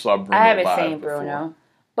 Yeah, never saw Bruno. I haven't live seen before. Bruno,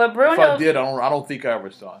 but Bruno. If I did, I don't think I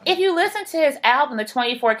ever saw him. If you listen to his album, the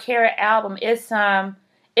 24 Karat album, it's a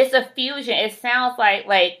fusion. It sounds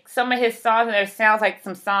like some of his songs, and it sounds like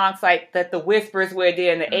some songs like that the Whispers would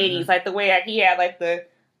did in the 80s, like the way that he had like the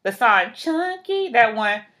song Chunky, that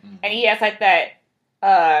one, and he has like that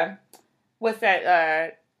what's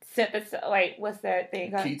that synthesizer, like what's that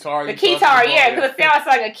thing called? Keytar. The keytar, yeah, because it sounds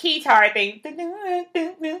like a keytar thing.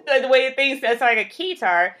 The way it thinks that's like a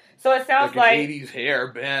keytar, so it sounds like 80s hair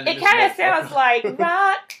band. It kind of sounds like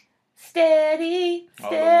rock. Steady.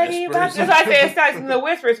 That's why I said it starts from the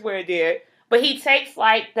Whispers where it did. But he takes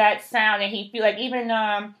like that sound and he feel like even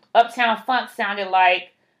Uptown Funk sounded like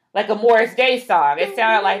a Morris Day song. It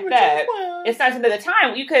sounded like that. It sounds like the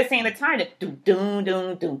time. You could have seen the time. You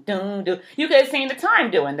could have seen the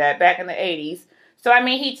time doing that back in the 80s. So, I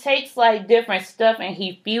mean, he takes like different stuff and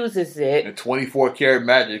he fuses it. And 24 Karat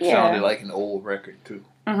Magic sounded like an old record too.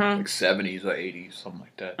 Like 70s or 80s, something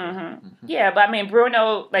like that. Yeah, but I mean,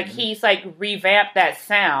 Bruno, like, he's, like, revamped that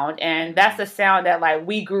sound, and that's the sound that, like,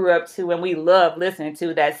 we grew up to and we love listening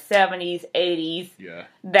to, that 70s, 80s,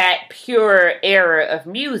 that pure era of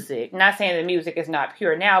music. Not saying that music is not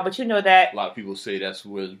pure now, but you know that... A lot of people say that's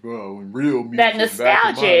what real music that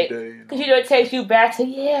nostalgic, because it takes you back to,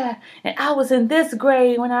 and I was in this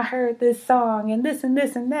grade when I heard this song, and this and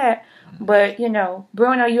this and that. But,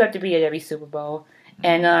 Bruno, you have to be at every Super Bowl.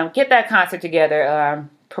 And get that concert together,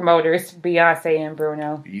 promoters, Beyonce and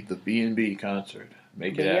Bruno. Eat the B&B concert.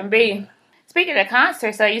 Make it happen. B&B. Speaking of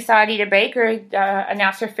concerts, so you saw Anita Baker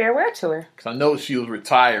announce her farewell tour. Because I know she was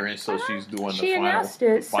retiring, so she's doing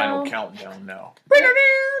the final countdown now.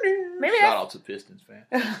 Maybe Shout out to Pistons fans.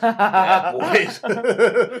 Bad boys.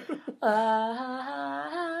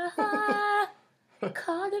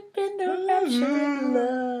 Caught up in the rapture of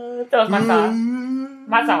love. That was my song.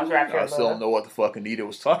 My song was Rapture of Love. I still don't know what the fuck Anita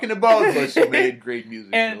was talking about, but she made great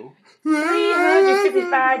music, though.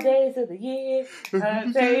 365 days of the year.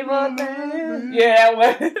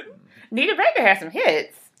 Yeah, Anita Baker had some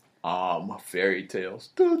hits. Fairy Tales.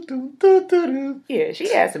 Yeah,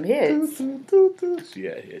 she had some hits. She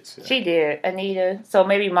had hits. Yeah. She did, Anita. So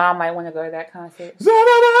maybe Mom might want to go to that concert.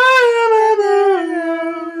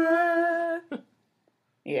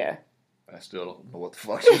 Yeah. I still don't know what the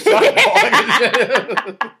fuck she was talking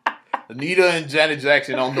about. Anita and Janet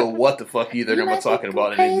Jackson don't know what the fuck either of them are talking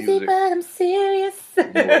about in their music. But I'm serious. I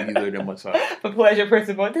don't know what either of them are talking about. For pleasure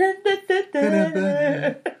principle. I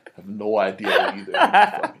have no idea what either of them are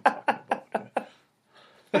fucking talking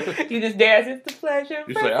about. You just dance, it's the pleasure.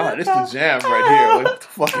 You're like, this is the jam right here. Like, what the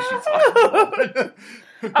fuck is she talking about?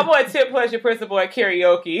 I'm going to tip pleasure principle at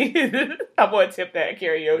karaoke. I'm going to tip that at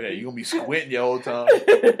karaoke. Yeah, you're going to be squinting the whole time.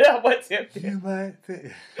 I'm going to tip that.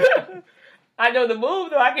 I know the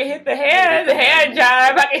move, though. I can hit the hand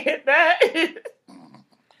jive. I can hit that.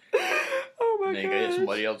 Oh, my God. Nigga,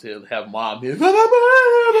 somebody else here have Mom here.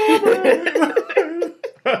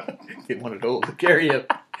 Get one of those to karaoke.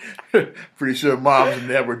 Pretty sure Mom's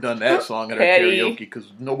never done that song at her karaoke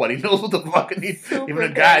because nobody knows what the fuck it is. Even the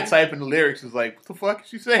guy typing the lyrics is like, what the fuck is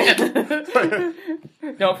she saying?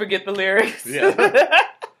 Don't forget the lyrics. Yeah.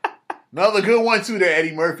 Another good one too that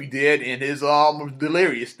Eddie Murphy did in his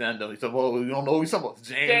Delirious stand-up. He said, well, we don't know what he's talking about.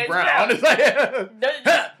 James Brown. It's like,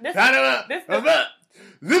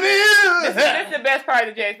 this is the best part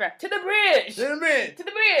of the James Brown. To the bridge. To the bridge. To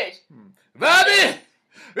the bridge. Bobby,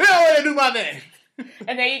 you know what to do my thing.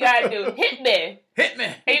 And then you gotta do hit me. Hit me.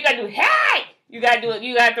 And you gotta do hey. You gotta do it.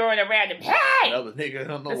 You gotta throw in a random hey. Another nigga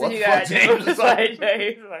don't know That's what the you fuck gotta James do. is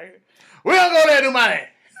like. We don't go there and do my thing.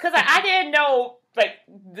 Because I didn't know, like,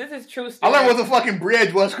 this is true I story. learned what the fucking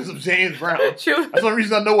bridge was because of James Brown. True. That's the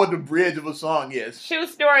reason I know what the bridge of a song is. True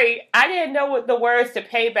story. I didn't know what the words to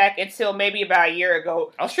Payback until maybe about a year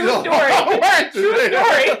ago. True still- story. True Right.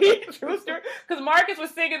 story. True story. Because Marcus was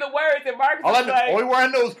singing the words, and Marcus was Only word I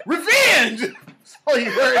know is revenge. That's all you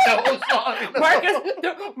heard that whole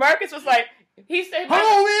song. Marcus was like, he said,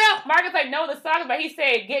 Hold me up. Marcus like, no, the song, but he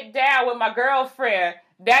said, get down with my girlfriend.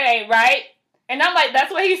 That ain't right. And I'm like,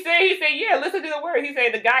 that's what he said. He said, yeah, listen to the word. He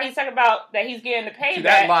said, the guy he's talking about that he's getting the payback. See,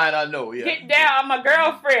 that line I know, yeah. Get down on my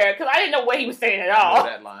girlfriend. Because I didn't know what he was saying at I know all.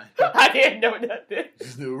 that line. I didn't know nothing.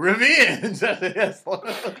 Revenge. That's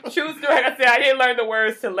True story. Like I said, I didn't learn the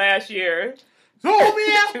words till last year. Hold me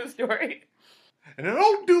up. True story. And I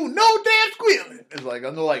don't do no damn squealing. It's like,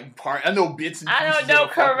 I know bits and I pieces don't know of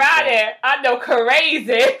the fucking karate. I know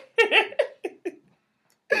crazy. song.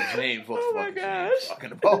 James, what Oh the my fuck gosh. is James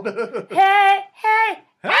talking about? Hey, hey.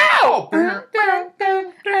 Ow!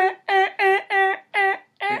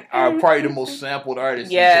 Are Probably the most sampled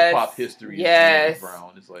artist Yes. in hip hop history. is Yes. James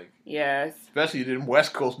Brown. It's like, Yes. especially them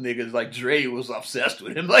West Coast niggas, like Dre was obsessed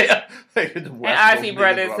with him. Like them And West Ozzy Coast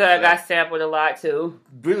Brothers niggas were got obsessed. sampled a lot too.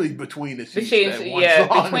 Really between the sheets. Between that one yeah,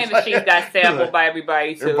 song. between It's the like- sheets got sampled by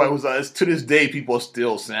everybody too. Everybody was to this day, people are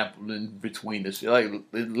still sampling between the shit. Like,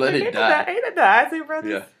 let it die. Ain't the Ozzy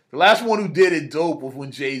Brothers? Yeah. The last one who did it dope was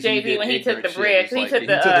when Jay-Z Jay-Z when he took Ignorant the Shit. bridge. It's He like, took he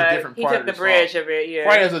the took a different he part took of the the bridge song. of it. Yeah.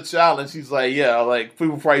 Probably as a challenge, he's like, yeah, like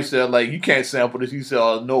people probably said, like, you can't sample this. He said,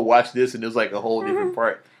 oh, no, watch this, and there's like a whole different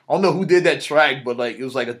part. I don't know who did that track, but like it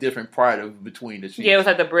was like a different part of between the sheets. Yeah, it was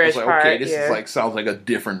like the I bridge was like, part. okay, this yeah. is like sounds like a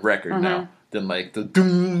different record now than like the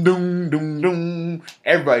doom doom doom doom.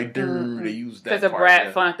 Everybody they use that. because of part, Brat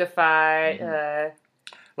yeah. Funkified.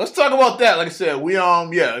 Let's talk about that. Like I said, we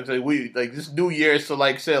like this New Year. So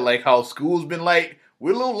like I said, like how school's been like.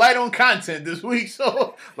 We're a little light on content this week,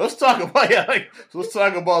 so let's talk about let's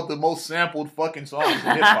talk about the most sampled fucking songs in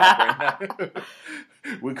hip hop right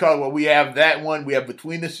now. We have that one. We have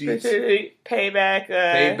Between the Sheets, Payback.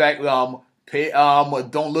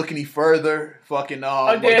 Payback. Don't Look Any Further. Fucking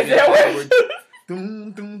there's that one.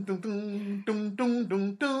 Dum, dum, dum, dum, dum, dum,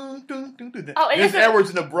 dum, dum, dum, dum, dum. Oh, and There's it's a- Edwards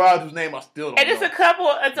and the Broad, whose name I still don't And know. it's a couple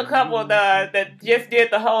that just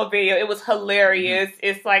did the whole video. It was hilarious.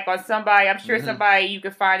 It's like on somebody, I'm sure somebody, you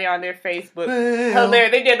can find it on their Facebook.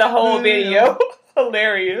 Hilarious. They did the whole video.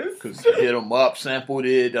 Hilarious. Because Hit 'Em Up sampled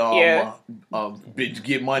it. Yeah. Bitch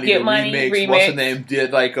Get Money, Get the Money remix. What's the remix. name?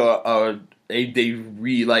 Did like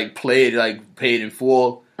they played like paid in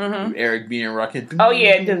full. Eric B and Rakim. Oh,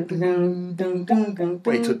 yeah. They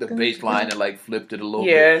took the bass line and like flipped it a little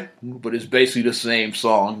Yeah. bit. But it's basically the same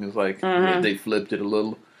song. It's like they flipped it a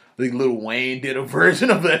little. I think Lil Wayne did a version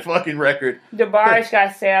of that fucking record. DeBarge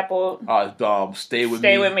got sampled. Stay With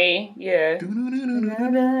Stay Me. with me. Yeah. See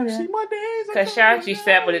my days. Because Shanti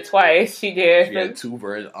sampled it twice. She did. She had two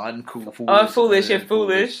versions. Unfoolish and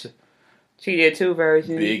Foolish. She did two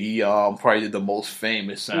versions. Biggie, probably did the most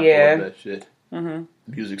famous sample Yeah. of that shit.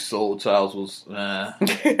 Music Soul Childs was, Meh.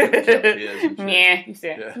 You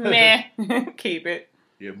said, Yeah. meh. Keep it.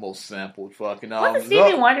 yeah, most sampled fucking. Wasn't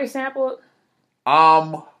Stevie Wonder sampled?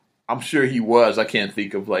 I'm sure he was. I can't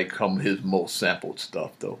think of like his most sampled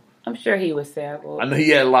stuff though. I'm sure he was sampled. I know he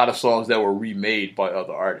had a lot of songs that were remade by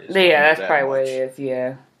other artists. Yeah, that's That probably what much. it is.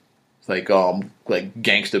 Yeah. It's like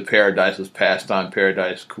Gangsta Paradise was Pastime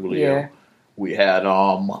Paradise, Coolio. Yeah. We had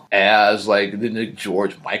didn't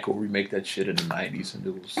George Michael remake that shit in the 90s, and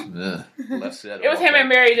it was less said. It was about him that. and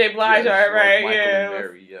Mary J. Blige, Yeah, George right? Michael Yeah. and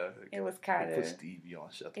Mary, yeah. It was kind Put of. Stevie on.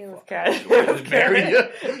 Shut the It was fuck kind up. of. George and Mary, yeah.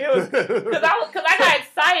 It was because I got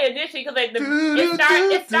excited initially because like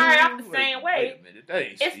it started off the same way. Wait a minute, that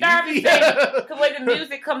ain't It started the Stevie. same because when the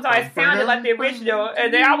music comes on, it sounded like the original,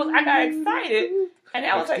 and then I got excited, and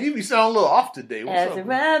I was like, Stevie sound a little off today. What's "As up?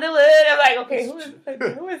 around the world," I'm like, "Okay,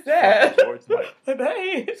 who is that?" George Michael.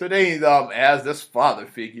 Hey. So they as this father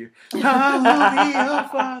figure.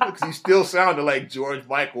 Because he still sounded like George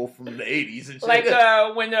Michael from the 80s and shit. Like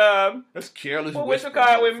when That's Careless what's Whisper. it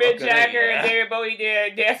called when Mick Motherfucker, Jagger yeah. and David Bowie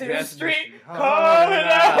did Dancing in the Dancing Street, Oh, calling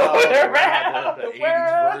out around the the 80s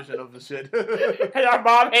world. version of the shit. And our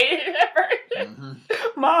mom hated that version.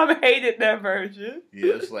 Mom hated that version.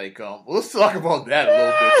 Yeah, it's like let's talk about that a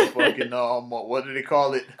little bit. The fucking what do they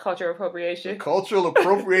call it? Cultural appropriation. The cultural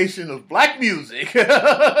appropriation of black music.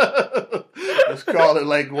 Let's call it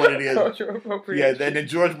like what it is. Cultural appropriation. Yeah, then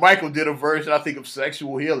George Michael did a version, I think, of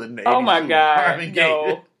Sexual Healing. Oh my God! Marvin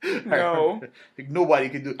Gaye. No. Like, nobody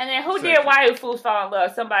could do. And then who did Why Do Fools Fall in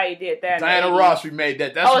Love? Somebody did that. Diana Ross remade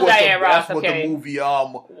that. That's what Diana Ross. That's what the movie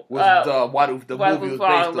was. Why the movie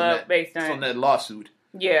was based on that lawsuit.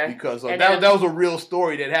 Yeah, because that was a real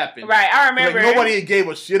story that happened. Right, I remember. Like, nobody gave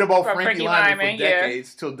a shit about Frankie Lyman for yeah.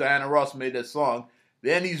 decades till Diana Ross made that song.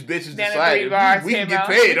 Then these bitches then decided we can get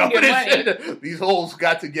paid off of this shit. These hoes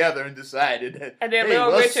got together and decided that, and then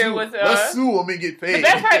Little Richard was let's sue them and get paid. The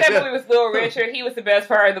best part of that movie was Little Richard. He was the best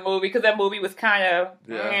part of the movie because that movie was kind of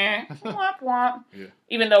womp womp. Yeah.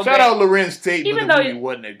 Even though shout out Lorenz Tate, but the movie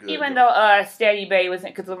wasn't that good. Even though Steady Bae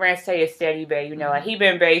wasn't, because Lorenz Tate is Steady Bae, you know, like he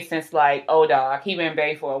been Bae since like O-Dog. He been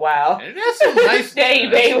Bae for a while. And that's some nice Steady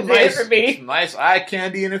Bae was there for me. Some nice eye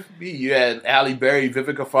candy in it for me. You had Halle Berry,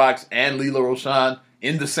 Vivica Fox, and Lela Rochon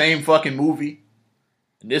in the same fucking movie.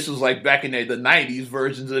 And this was like back in the 90s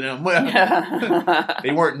versions of them.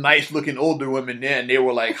 They weren't nice looking older women then. They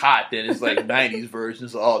were like hot then. It's like 90s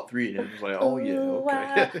versions of all three of them. It was like, oh yeah,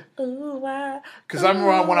 okay. Because I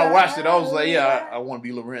remember when I watched it, I was like, yeah, I want to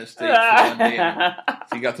be Lorenz Tate for one day.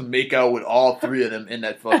 So you got to make out with all three of them in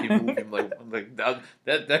that fucking movie. I'm like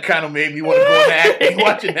that kind of made me want to go into acting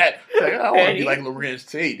watching that. Like, I want to be like Lorenz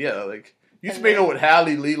Tate. Yeah, like you used to make out with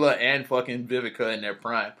Halle, Lela, and fucking Vivica in their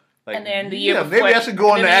prime. Like, and then the year before, maybe I should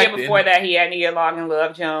go into acting. The year before that, he had Nia Long and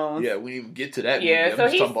Love Jones. Yeah, we didn't even get to that. Yeah,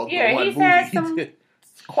 movie. so he's had some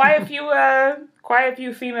quite a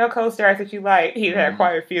few female co-stars that you like. He's had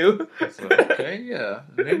quite a few. So, okay, yeah,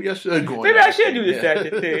 maybe I should go. Maybe I should do this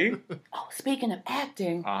acting thing. Oh, speaking of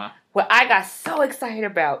acting, what I got so excited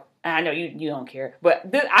about, and I know you don't care, but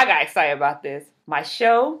I got excited about this. My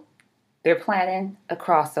show, they're planning a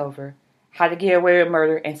crossover. How to Get Away with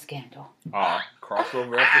Murder and Scandal.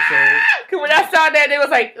 Crossover episode. Because when I saw that, it was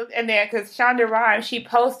like, and then because Shonda Rhimes, she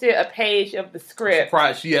posted a page of the script. I'm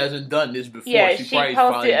surprised she hasn't done this before. Yeah, she probably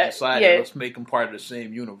finally decided let's make them part of the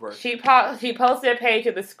same universe. She posted a page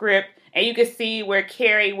of the script, and you could see where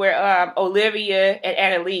Olivia and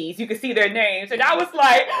Annalise, you could see their names, and I was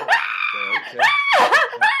like,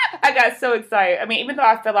 I got so excited. I mean, even though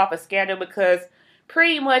I fell off a Scandal because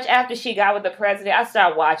pretty much after she got with the president, I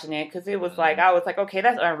stopped watching it because it was like, I was like, okay,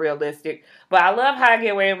 that's unrealistic. But I love How to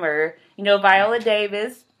Get Away with Murder. You know, Viola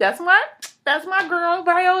Davis, that's my girl,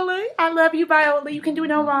 Viola. I love you, Viola. You can do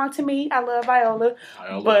no wrong to me. I love Viola.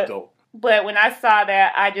 But when I saw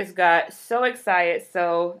that, I just got so excited.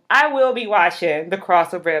 So I will be watching the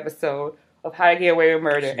crossover episode of How to Get Away with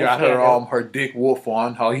Murder. She got her Dick Wolf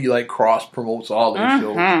on, how he like cross promotes all their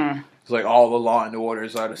shows. It's like all the Law and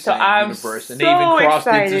Orders are the same universe. And they even crossed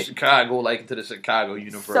into Chicago, like into the Chicago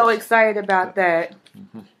universe. So excited about that.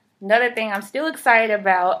 Another thing I'm still excited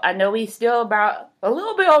about, I know we still about a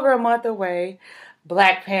little bit over a month away,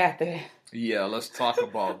 Black Panther. Yeah, let's talk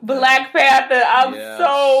about Black Panther. I'm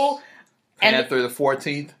so... Panther the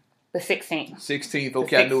 14th? The 16th. 16th.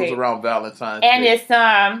 Okay, I knew it was around Valentine's and Day. It's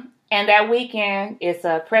and that weekend is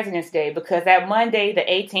President's Day because that Monday, the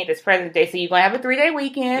 18th, is President's Day. So you're going to have a 3-day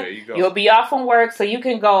weekend. There you go. You'll be off from work, so you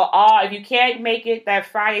can go if you can't make it that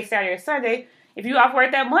Friday, Saturday, or Sunday, if you off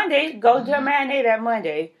work that Monday, go to a matinee that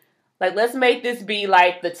Monday. Like, let's make this be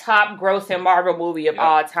like the top grossing Marvel movie of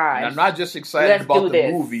all time. And I'm not just excited about the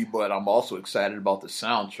movie, but I'm also excited about the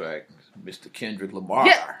soundtrack. Mr. Kendrick Lamar.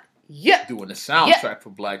 Yeah. Doing the soundtrack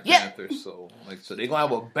for Black Panther. So they're gonna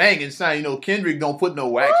have a banging sound. You know, Kendrick don't put no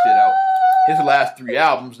whack shit out. His last 3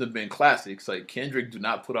 albums have been classics. Like Kendrick do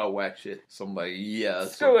not put out whack shit. So I'm like,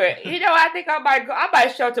 screw it. You know, I think I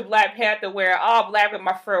might show up to Black Panther wearing all black with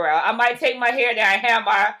my fur out. I might take my hair down and have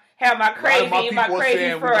my crazy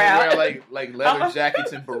fur out. Wear like leather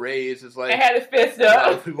jackets and berets. It's like and had a fist up. A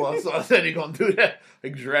lot of people said they're gonna do that.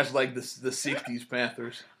 Like dress like the 60s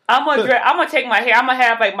Panthers. I'm gonna take my hair. I'm gonna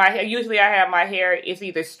have like my hair. Usually I have my hair. It's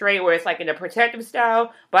either straight where it's like in a protective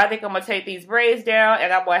style, but I think I'm gonna take these braids down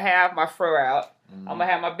and I'm gonna have my fur out. I'm gonna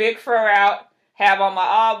have my big fur out. Have on my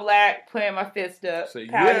all black, putting my fist up. Say,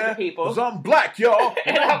 the people. 'Cause I'm black, y'all.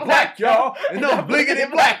 And I'm black, y'all. And I'm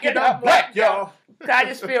blinkety black, and I'm black, y'all. I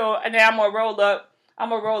just feel, and then I'm gonna roll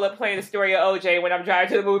up playing the story of OJ when I'm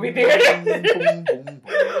driving to the movie theater.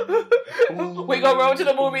 We gonna roll to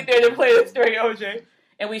the movie theater and play the story of OJ.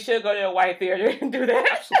 And we should go to a white theater and do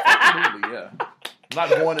that. Absolutely, yeah. I'm not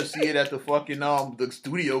going to see it at the fucking the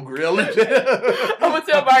studio grill. I'm gonna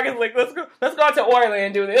tell Marcus, like, let's go to Orland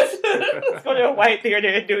and do this. Let's go to a white theater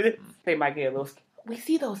and do this. They might get a we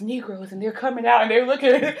see those Negroes and they're coming out and they're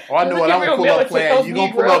looking. Oh, I know what I'm gonna pull up playing. You gonna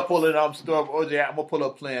Negroes. pull up Storm OJ. I'm gonna pull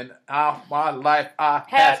up playing. My life I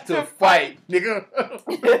has to fight,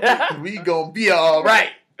 nigga. We gonna be all right.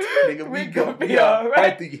 Nigga, we gonna be all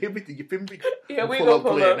right. You feel me? Yeah, we gonna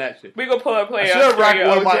pull up that shit. We gonna pull up playing. I should rock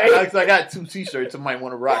one of my. I got 2 T-shirts I might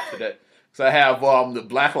want to rock for that. So I have the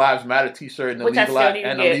Black Lives Matter T-shirt and the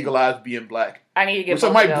legalized being black. I need to get. Which I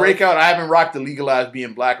might break out. I haven't rocked the legalized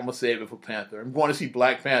being black. I'm gonna save it for Panther. I'm going to see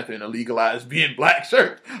Black Panther in a legalized being black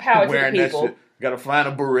shirt. Power wearing to the people. That shit. Got to find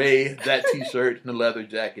a beret, that T-shirt, and a leather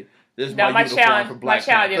jacket. This is no, my challenge. For Black my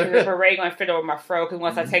challenge Panther. is the beret going to fit over my fro because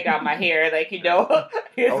once I take out my hair, like you know,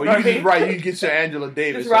 you get your Angela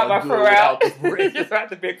Davis. Just rock my fro out. Just rock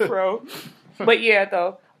the big fro. But yeah,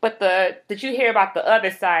 though. But did you hear about the other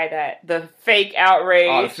side of that? The fake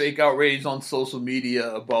outrage? The fake outrage on social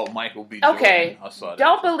media about Michael B. Okay. Jordan. I saw that.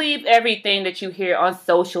 Don't believe everything that you hear on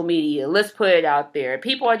social media. Let's put it out there.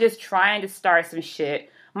 People are just trying to start some shit.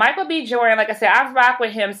 Michael B. Jordan, like I said, I've rocked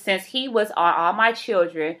with him since he was on All My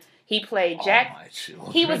Children. He played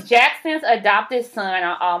He was Jackson's adopted son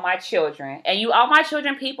on All My Children. And All My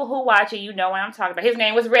Children people who watch it, you know what I'm talking about. His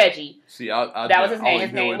name was Reggie. See, that was his name.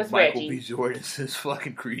 His name was Reggie. Michael B. Jordan since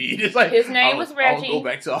fucking Creed. It's like, his name was Reggie. I'll go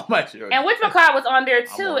back to All My Children. And Witch-McCall was on there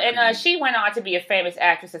too. And she went on to be a famous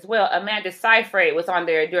actress as well. Amanda Seyfried was on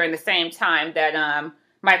there during the same time that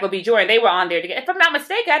Michael B. Jordan. They were on there together. If I'm not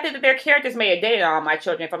mistaken, I think that their characters may have dated on All My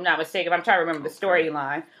Children, if I'm not mistaken. I'm trying to remember the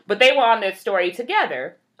storyline. But they were on this story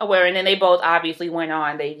together. And then they both obviously went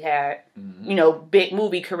on. They had, big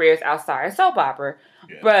movie careers outside of soap opera.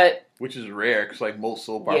 Yeah. But which is rare because most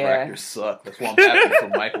soap opera actors suck. That's why I'm happy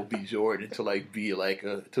for Michael B. Jordan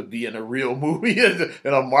to be in a real movie in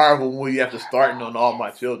a Marvel movie after starting on All My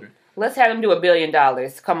Children. Let's have him do $1 billion.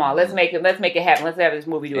 Come on, let's make it happen. Let's have this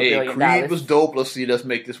movie do $1 billion. Creed was dope. Let's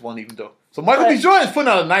make this one even dope. So Michael B. Jordan's putting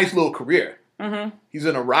out a nice little career. Mm-hmm. He's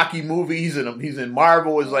in a Rocky movie. He's in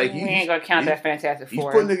Marvel. It's like we ain't gonna count that Fantastic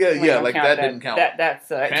Four. He's putting together. That didn't count. That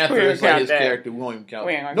sucks. Panther is his character. We won't even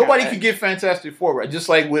count. Nobody can get Fantastic Four right. Just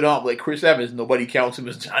like with Chris Evans, nobody counts him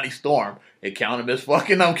as Johnny Storm. They count him as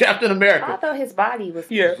fucking Captain America. I thought his body was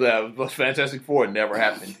but Fantastic Four never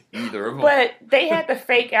happened either of them. But they had the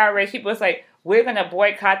fake outrage. People was like, we're going to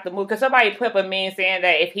boycott the movie. Because somebody put up a meme saying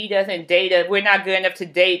that if he doesn't date us, we're not good enough to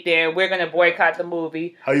date, then we're going to boycott the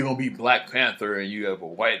movie. How you going to be Black Panther and you have a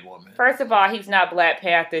white woman? First of all, he's not Black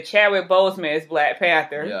Panther. Chadwick Boseman is Black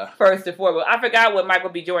Panther. Yeah. First and foremost. I forgot what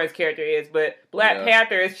Michael B. Jordan's character is, but Black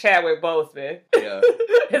Panther is Chadwick Boseman. Yeah.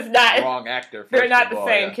 It's not. Wrong actor. They're not the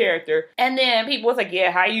same character. And then people was like,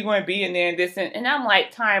 how are you going to be in there and this? And I'm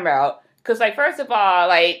like, time out. Because, first of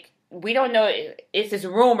all, we don't know. It's his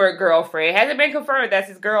rumored girlfriend. It hasn't been confirmed that's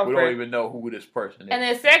his girlfriend. We don't even know who this person is. And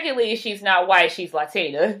then secondly, she's not white. She's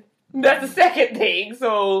Latina. That's the second thing.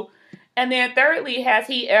 So, and then thirdly, has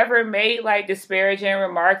he ever made disparaging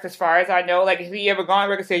remarks? As far as I know, has he ever gone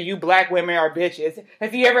and said you black women are bitches?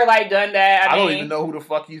 Has he ever done that? I don't even know who the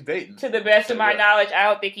fuck he's dating. To the best of my knowledge, I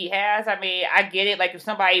don't think he has. I mean, I get it. If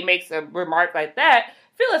somebody makes a remark like that,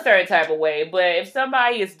 feel a certain type of way. But if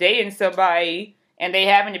somebody is dating somebody and they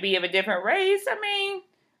happen to be of a different race, I mean,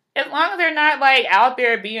 as long as they're not out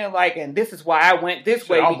there being and this is why I went this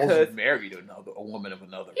way because almost married a woman of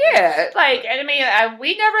another. Yeah, race. And I mean,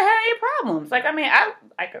 we never had any problems.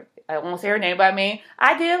 I won't say her name, but I mean,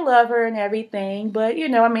 I did love her and everything. But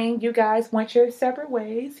you guys went your separate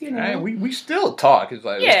ways. Hey, we still talk. It's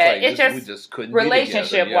we just couldn't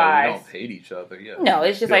relationship be wise. We don't hate each other. Yeah, no,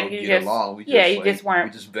 it's just you just along. We just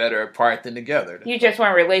weren't. We just better apart than together. You just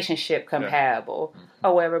weren't relationship compatible,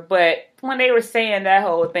 or whatever. But when they were saying that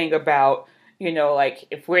whole thing about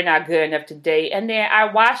if we're not good enough to date. And then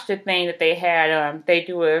I watched the thing that they had, they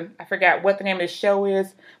do I forgot what the name of the show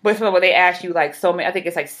is, but it's where they ask you so many, I think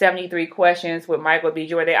it's 73 questions with Michael B.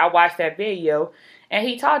 Jordan. I watched that video and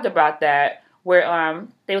he talked about that where,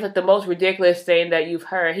 they was the most ridiculous thing that you've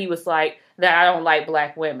heard. He was that I don't like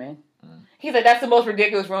black women. He said that's the most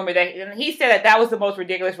ridiculous rumor and he said that was the most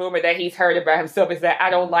ridiculous rumor that he's heard about himself is that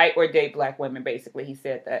I don't like or date black women, basically. He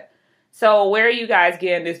said that. So where are you guys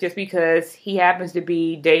getting this? Just because he happens to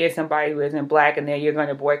be dating somebody who isn't black and then you're going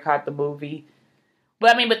to boycott the movie?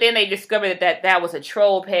 But then they discovered that was a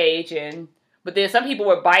troll page but then some people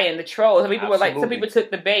were biting the trolls. Some people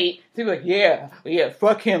took the bait. Some people were yeah,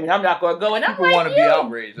 fuck him and I'm not going to go. And people want to be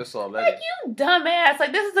outraged. That's all that is. You dumbass.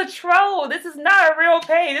 This is a troll. This is not a real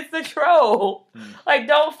page. This is a troll.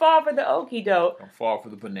 Don't fall for the okie doke. Don't fall for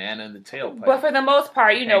the banana and the tailpipe. But for the most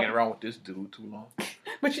part, hanging around with this dude too long.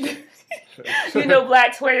 But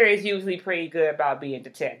Black Twitter is usually pretty good about being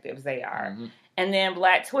detectives. They are. Mm-hmm. And then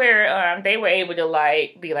Black Twitter, they were able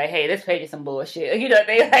to be like, hey, this page is some bullshit.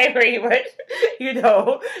 They pretty much,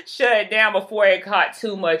 shut it down before it caught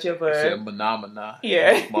too much of a phenomena.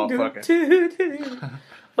 Yeah. Motherfucker.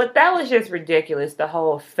 But that was just ridiculous, the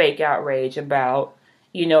whole fake outrage about,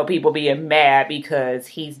 people being mad because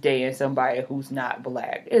he's dating somebody who's not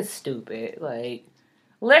black. It's stupid. Like,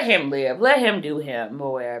 let him live. Let him do him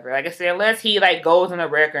or whatever. Like I said, unless he goes on the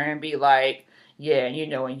record and be like, yeah,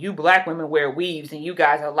 and you black women wear weaves and you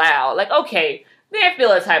guys are loud. Like, okay, then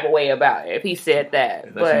feel a type of way about it if he said that.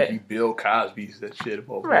 Unless he Bill Cosby's that shit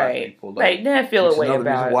about black people. Then feel a way about it.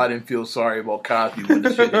 Another reason why I didn't feel sorry about Cosby when the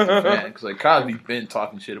shit hit the fan. Because Cosby's been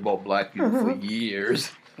talking shit about black people for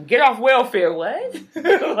years. Get off welfare, what? Wait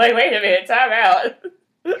a minute, time out.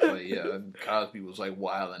 Yeah, Cosby was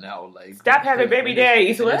wilding out. Stop having baby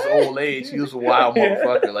daddies. In his old age, he was a wild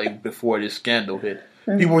motherfucker. Before this scandal hit,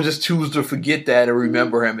 people just choose to forget that and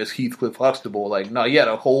remember him as Heathcliff Huxtable. No, he had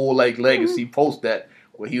a whole legacy post that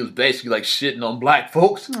where he was basically shitting on black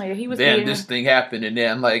folks. Oh, yeah, he was. Then this thing happened, and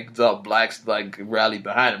then the blacks rallied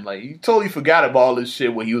behind him. He totally forgot about all this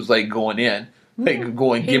shit when he was going in.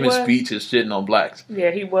 Going giving speeches, shitting on blacks. Yeah,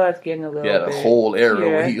 he was getting a little. Yeah, the whole era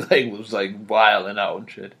where he was wilding out and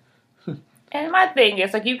shit. And my thing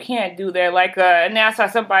is you can't do that. And I saw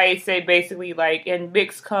somebody say basically in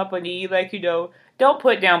mixed company, don't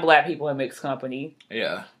put down black people in mixed company.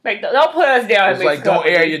 Yeah. Don't put us down in mixed company. Don't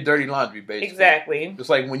air your dirty laundry, basically. Exactly. It's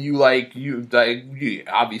when you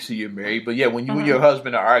obviously you're married, but yeah, when you and your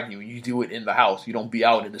husband are arguing, you do it in the house. You don't be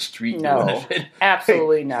out in the street doing that shit.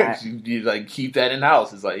 Absolutely not. You keep that in the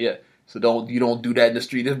house. It's so you don't do that in the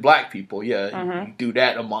street as black people. Yeah, you do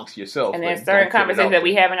that amongst yourself. And then certain conversations that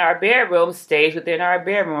we have in our bedroom stays within our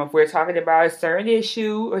bedroom. If we're talking about a certain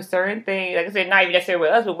issue or certain thing, like I said, not even necessarily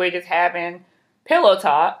with us, but we're just having pillow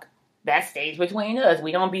talk, that stays between us.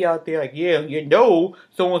 We don't be out there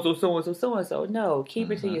so-and-so, so-and-so, so-and-so. No, keep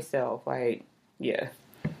it to yourself. Yeah.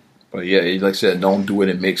 But yeah, like I said, don't do it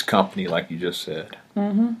in mixed company like you just said.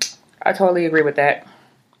 I totally agree with that.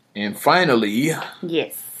 And finally...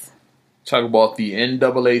 Yes. Talk about the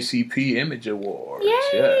NAACP Image Awards.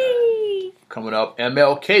 Yay! Yeah. Coming up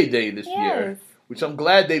MLK Day this year. Which I'm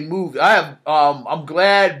glad they moved. I'm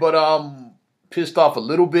glad, but pissed off a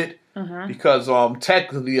little bit. Because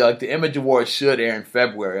technically, the Image Awards should air in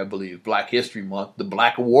February, I believe. Black History Month, the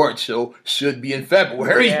Black Awards show should be in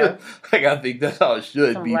February. Yeah. I think that's how it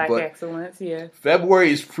should be. Black but excellence, yeah.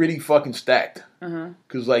 February is pretty fucking stacked.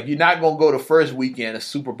 Because you're not gonna go the first weekend, a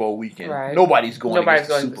Super Bowl weekend. Right. Nobody's going to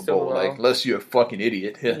the Super Bowl, unless you're a fucking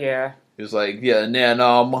idiot. Yeah. It's and then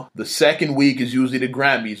the second week is usually the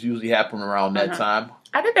Grammys. Usually happen around that time.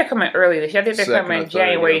 I think they're coming early this year. I think they're coming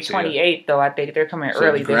January 28th, though. I think they're coming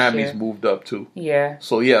early this year. So the Grammys moved up, too. Yeah.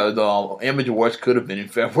 So, yeah, the Image Awards could have been in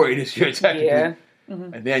February this year, technically. Yeah.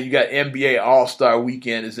 And then you got NBA All-Star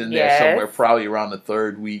Weekend is in there somewhere, probably around the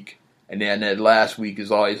third week. And then that last week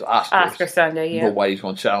is always Oscars. Oscar Sunday, yeah. Nobody's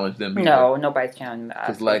going to challenge them either. No, nobody's challenging the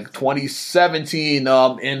Oscars. Because 2017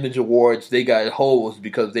 Image Awards, they got hosed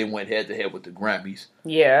because they went head-to-head with the Grammys.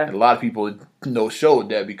 Yeah. And a lot of people showed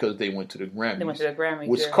that because they went to the Grammys. They went to the Grammys,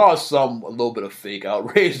 which caused a little bit of fake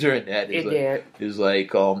outrage during that. It did. It's saying,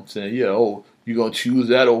 you're going to choose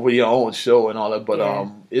that over your own show and all that. But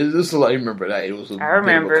I remember that. It was a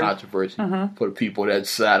bit of a controversy for the people that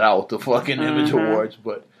sat out the fucking Image Awards.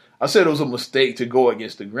 But I said it was a mistake to go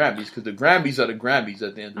against the Grammys because the Grammys are the Grammys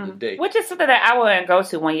at the end of the day. Which is something that I wouldn't go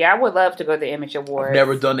to one year. I would love to go to the Image Awards. I've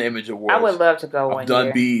never done the Image Awards. I would love to go I've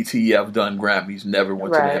done BET. I've done Grammys. Never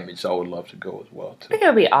went to the Image. So I would love to go as well, too. I think it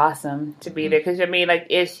would be awesome to be there because,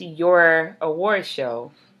 it's your award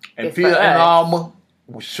show. And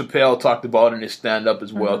Chappelle talked about in his stand-up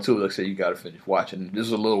as well, too. Like I said, you got to finish watching. This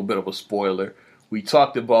is a little bit of a spoiler. We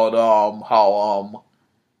talked about how...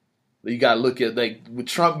 you gotta look at with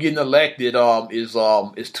Trump getting elected.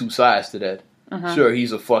 Is two sides to that. Sure,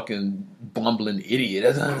 he's a fucking bumbling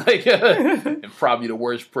idiot, and probably the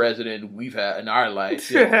worst president we've had in our life.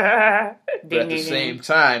 Yeah. But at the same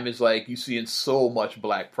time, it's you seeing so much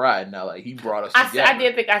black pride now. He brought us together. I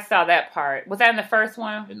did think I saw that part. Was that in the first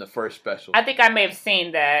one? In the first special. I think I may have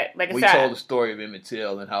seen that. We told the story of Emmett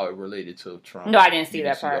Till and how it related to Trump. No, I didn't see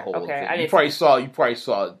that part. Okay, I didn't. You probably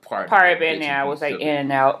saw part of it. Now it was in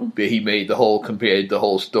and out. But he made compared the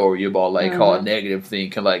whole story about how a negative thing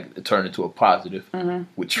can turn into a positive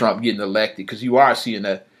with Trump getting elected, because you are seeing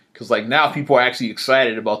that. Because now people are actually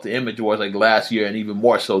excited about the Image Awards last year and even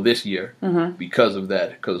more so this year because of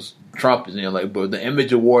that. Because Trump is in but the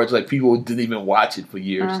Image Awards people didn't even watch it for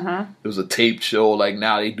years. It was a taped show.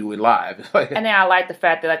 Now they do it live. And then I like the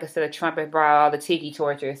fact that, like I said, Trump has brought all the tiki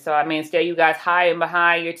torches. So instead you guys hiding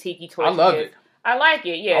behind your tiki torches. I love it. I like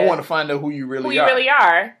it. Yeah, I want to find out who you really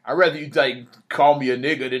are. I'd rather you like call me a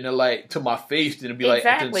nigga than to like to my face than to be like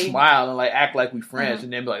then smile and like act like we friends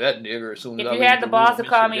and then be like that nigga. As soon as if you had the balls to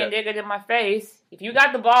call me a nigga to my face, if you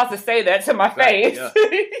got the balls to say that to my face,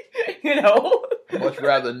 you know. I'd much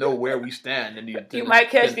rather know where we stand than you might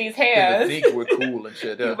catch these hands. Think we're cool and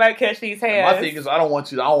shit. You might catch these hands. And my thing is, I don't want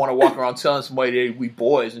to walk around telling somebody that we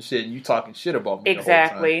boys and shit, and you talking shit about me.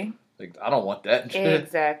 Exactly. The whole time. Like, I don't want that.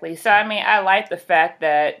 Exactly. So I mean, I like the fact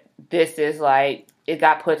that this is like it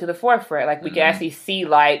got put to the forefront. Like we can actually see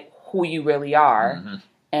like who you really are.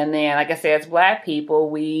 And then, like I said, as Black people,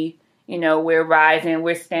 we. You know, we're rising,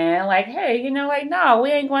 we're standing like, hey, you know, like, no,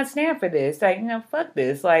 we ain't going to stand for this. Like, you know, fuck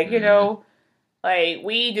this. Like, you know, like,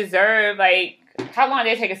 we deserve, like, how long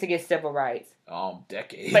did it take us to get civil rights?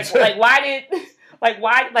 Decades. Like, why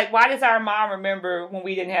does our mom remember when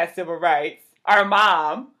we didn't have civil rights? Our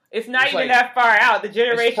mom. It's not even that far out. The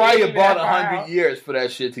generation it's probably about 100 years for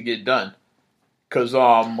that shit to get done. Because,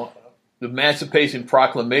 the Emancipation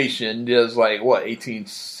Proclamation is like, what,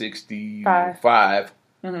 1865?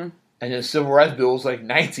 And then Civil Rights Bill was like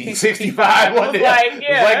 1965. It was like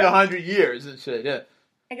 100 years and shit, Like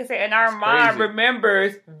I said, and our mom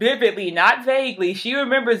remembers vividly, not vaguely. She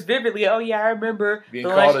remembers vividly. Oh, yeah, I remember being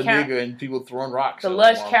called a nigga and people throwing rocks. The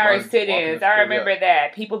lunch counter sit-ins. I remember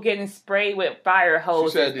that. People getting sprayed with fire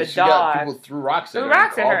hoses. People threw rocks at her.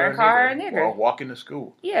 And called her a nigger. While walking to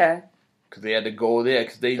school. Yeah. Because they had to go there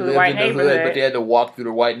because they lived in the hood, but they had to walk through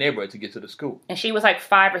the white neighborhood to get to the school. And she was like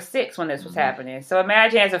 5 or 6 when this was happening. So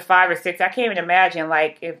imagine as a 5 or 6, I can't even imagine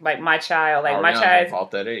like if like my child,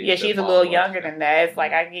 about that age. Yeah, she's a little younger than that. It's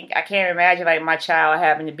like I can't imagine like my child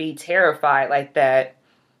having to be terrified like that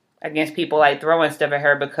against people like throwing stuff at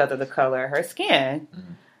her because of the color of her skin.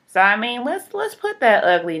 So I mean, let's put that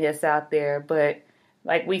ugliness out there, but.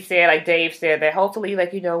 Like we said, like Dave said, that hopefully,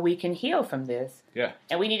 like, you know, we can heal from this. Yeah.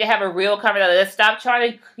 And we need to have a real conversation. Let's stop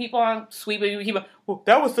trying to keep on sweeping. Well,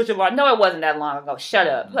 that was such a long... No, it wasn't that long ago. Shut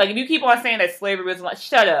up. Like, if you keep on saying that slavery was long...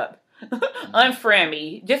 Shut up. Unfriend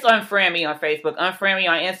me. Just unfriend me on Facebook. Unfriend me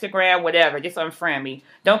on Instagram, whatever. Just unfriend me.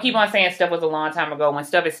 Don't keep on saying stuff was a long time ago when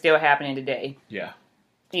stuff is still happening today. Yeah.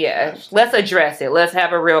 Yeah. Let's address it. Let's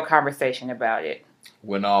have a real conversation about it.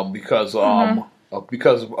 When, because a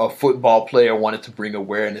football player wanted to bring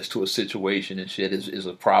awareness to a situation and shit is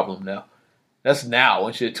a problem now. That's now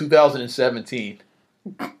and shit. 2017,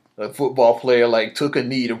 a football player like took a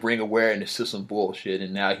knee to bring awareness to some bullshit,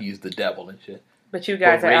 and now he's the devil and shit. But you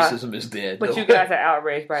guys racism is dead. But you guys are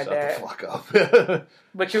outraged by that. Shut the fuck up.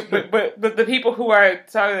 but the people who are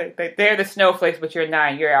sorry, they're the snowflakes, but you're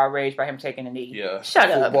not. You're outraged by him taking a knee. Yeah.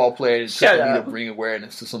 Shut up. Football player took a knee to bring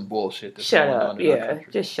awareness to some bullshit. That's shut going up. On in our country.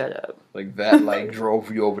 Just shut up. Like that, like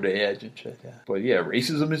drove you over the edge and shit. Yeah. But yeah,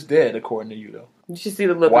 racism is dead according to you, though. You should see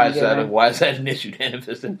the look. Why is that an issue then?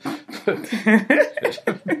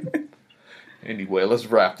 Anyway, let's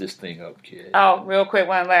wrap this thing up, kid. Oh, real quick,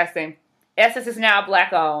 one last thing. Essence is now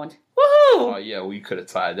Black owned. Woohoo! Oh yeah, well you could have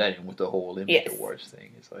tied that in with the whole Image Awards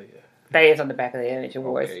thing. It's like that is on the back of the Image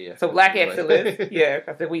Awards. Okay, yeah. So Black Excellence, yeah,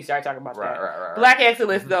 because we started talking about that. Right. Black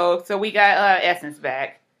Excellence though, so we got Essence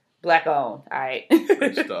back, Black owned. All right,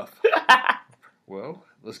 good stuff. Well,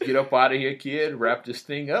 let's get up out of here, kid. Wrap this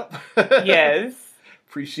thing up. Yes.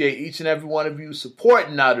 Appreciate each and every one of you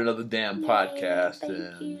supporting Not Another Damn Podcast.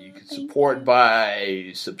 And you can support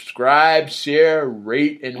by subscribe, share,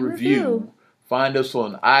 rate, and review. Find us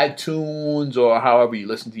on iTunes or however you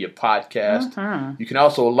listen to your podcast. You can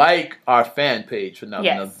also like our fan page for Not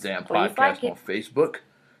Another Damn Podcast on Facebook.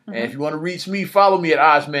 And if you want to reach me, follow me at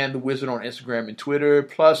Ozman the Wizard on Instagram and Twitter,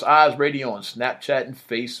 plus Oz Radio on Snapchat and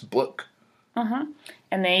Facebook.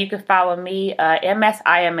 And then you can follow me,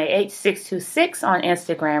 MSIMAH626 on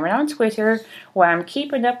Instagram and on Twitter, where I'm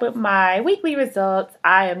keeping up with my weekly results.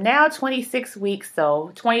 I am now 26 weeks,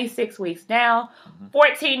 so 26 weeks now,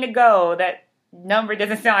 14 to go. That number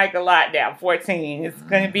doesn't sound like a lot now, 14. It's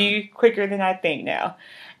going to be quicker than I think now.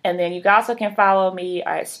 And then you also can follow me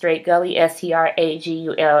at Straight Gully,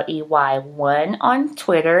 STRAGULEY1 on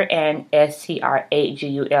Twitter and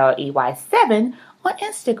STRAGULEY7 on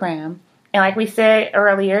Instagram. And like we said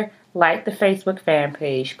earlier, like the Facebook fan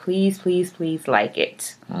page. Please, please, please like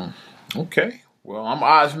it. Okay. Well, I'm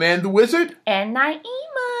Ozman the Wizard. And Naima.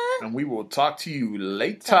 And we will talk to you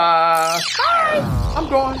later. Bye. I'm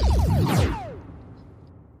going.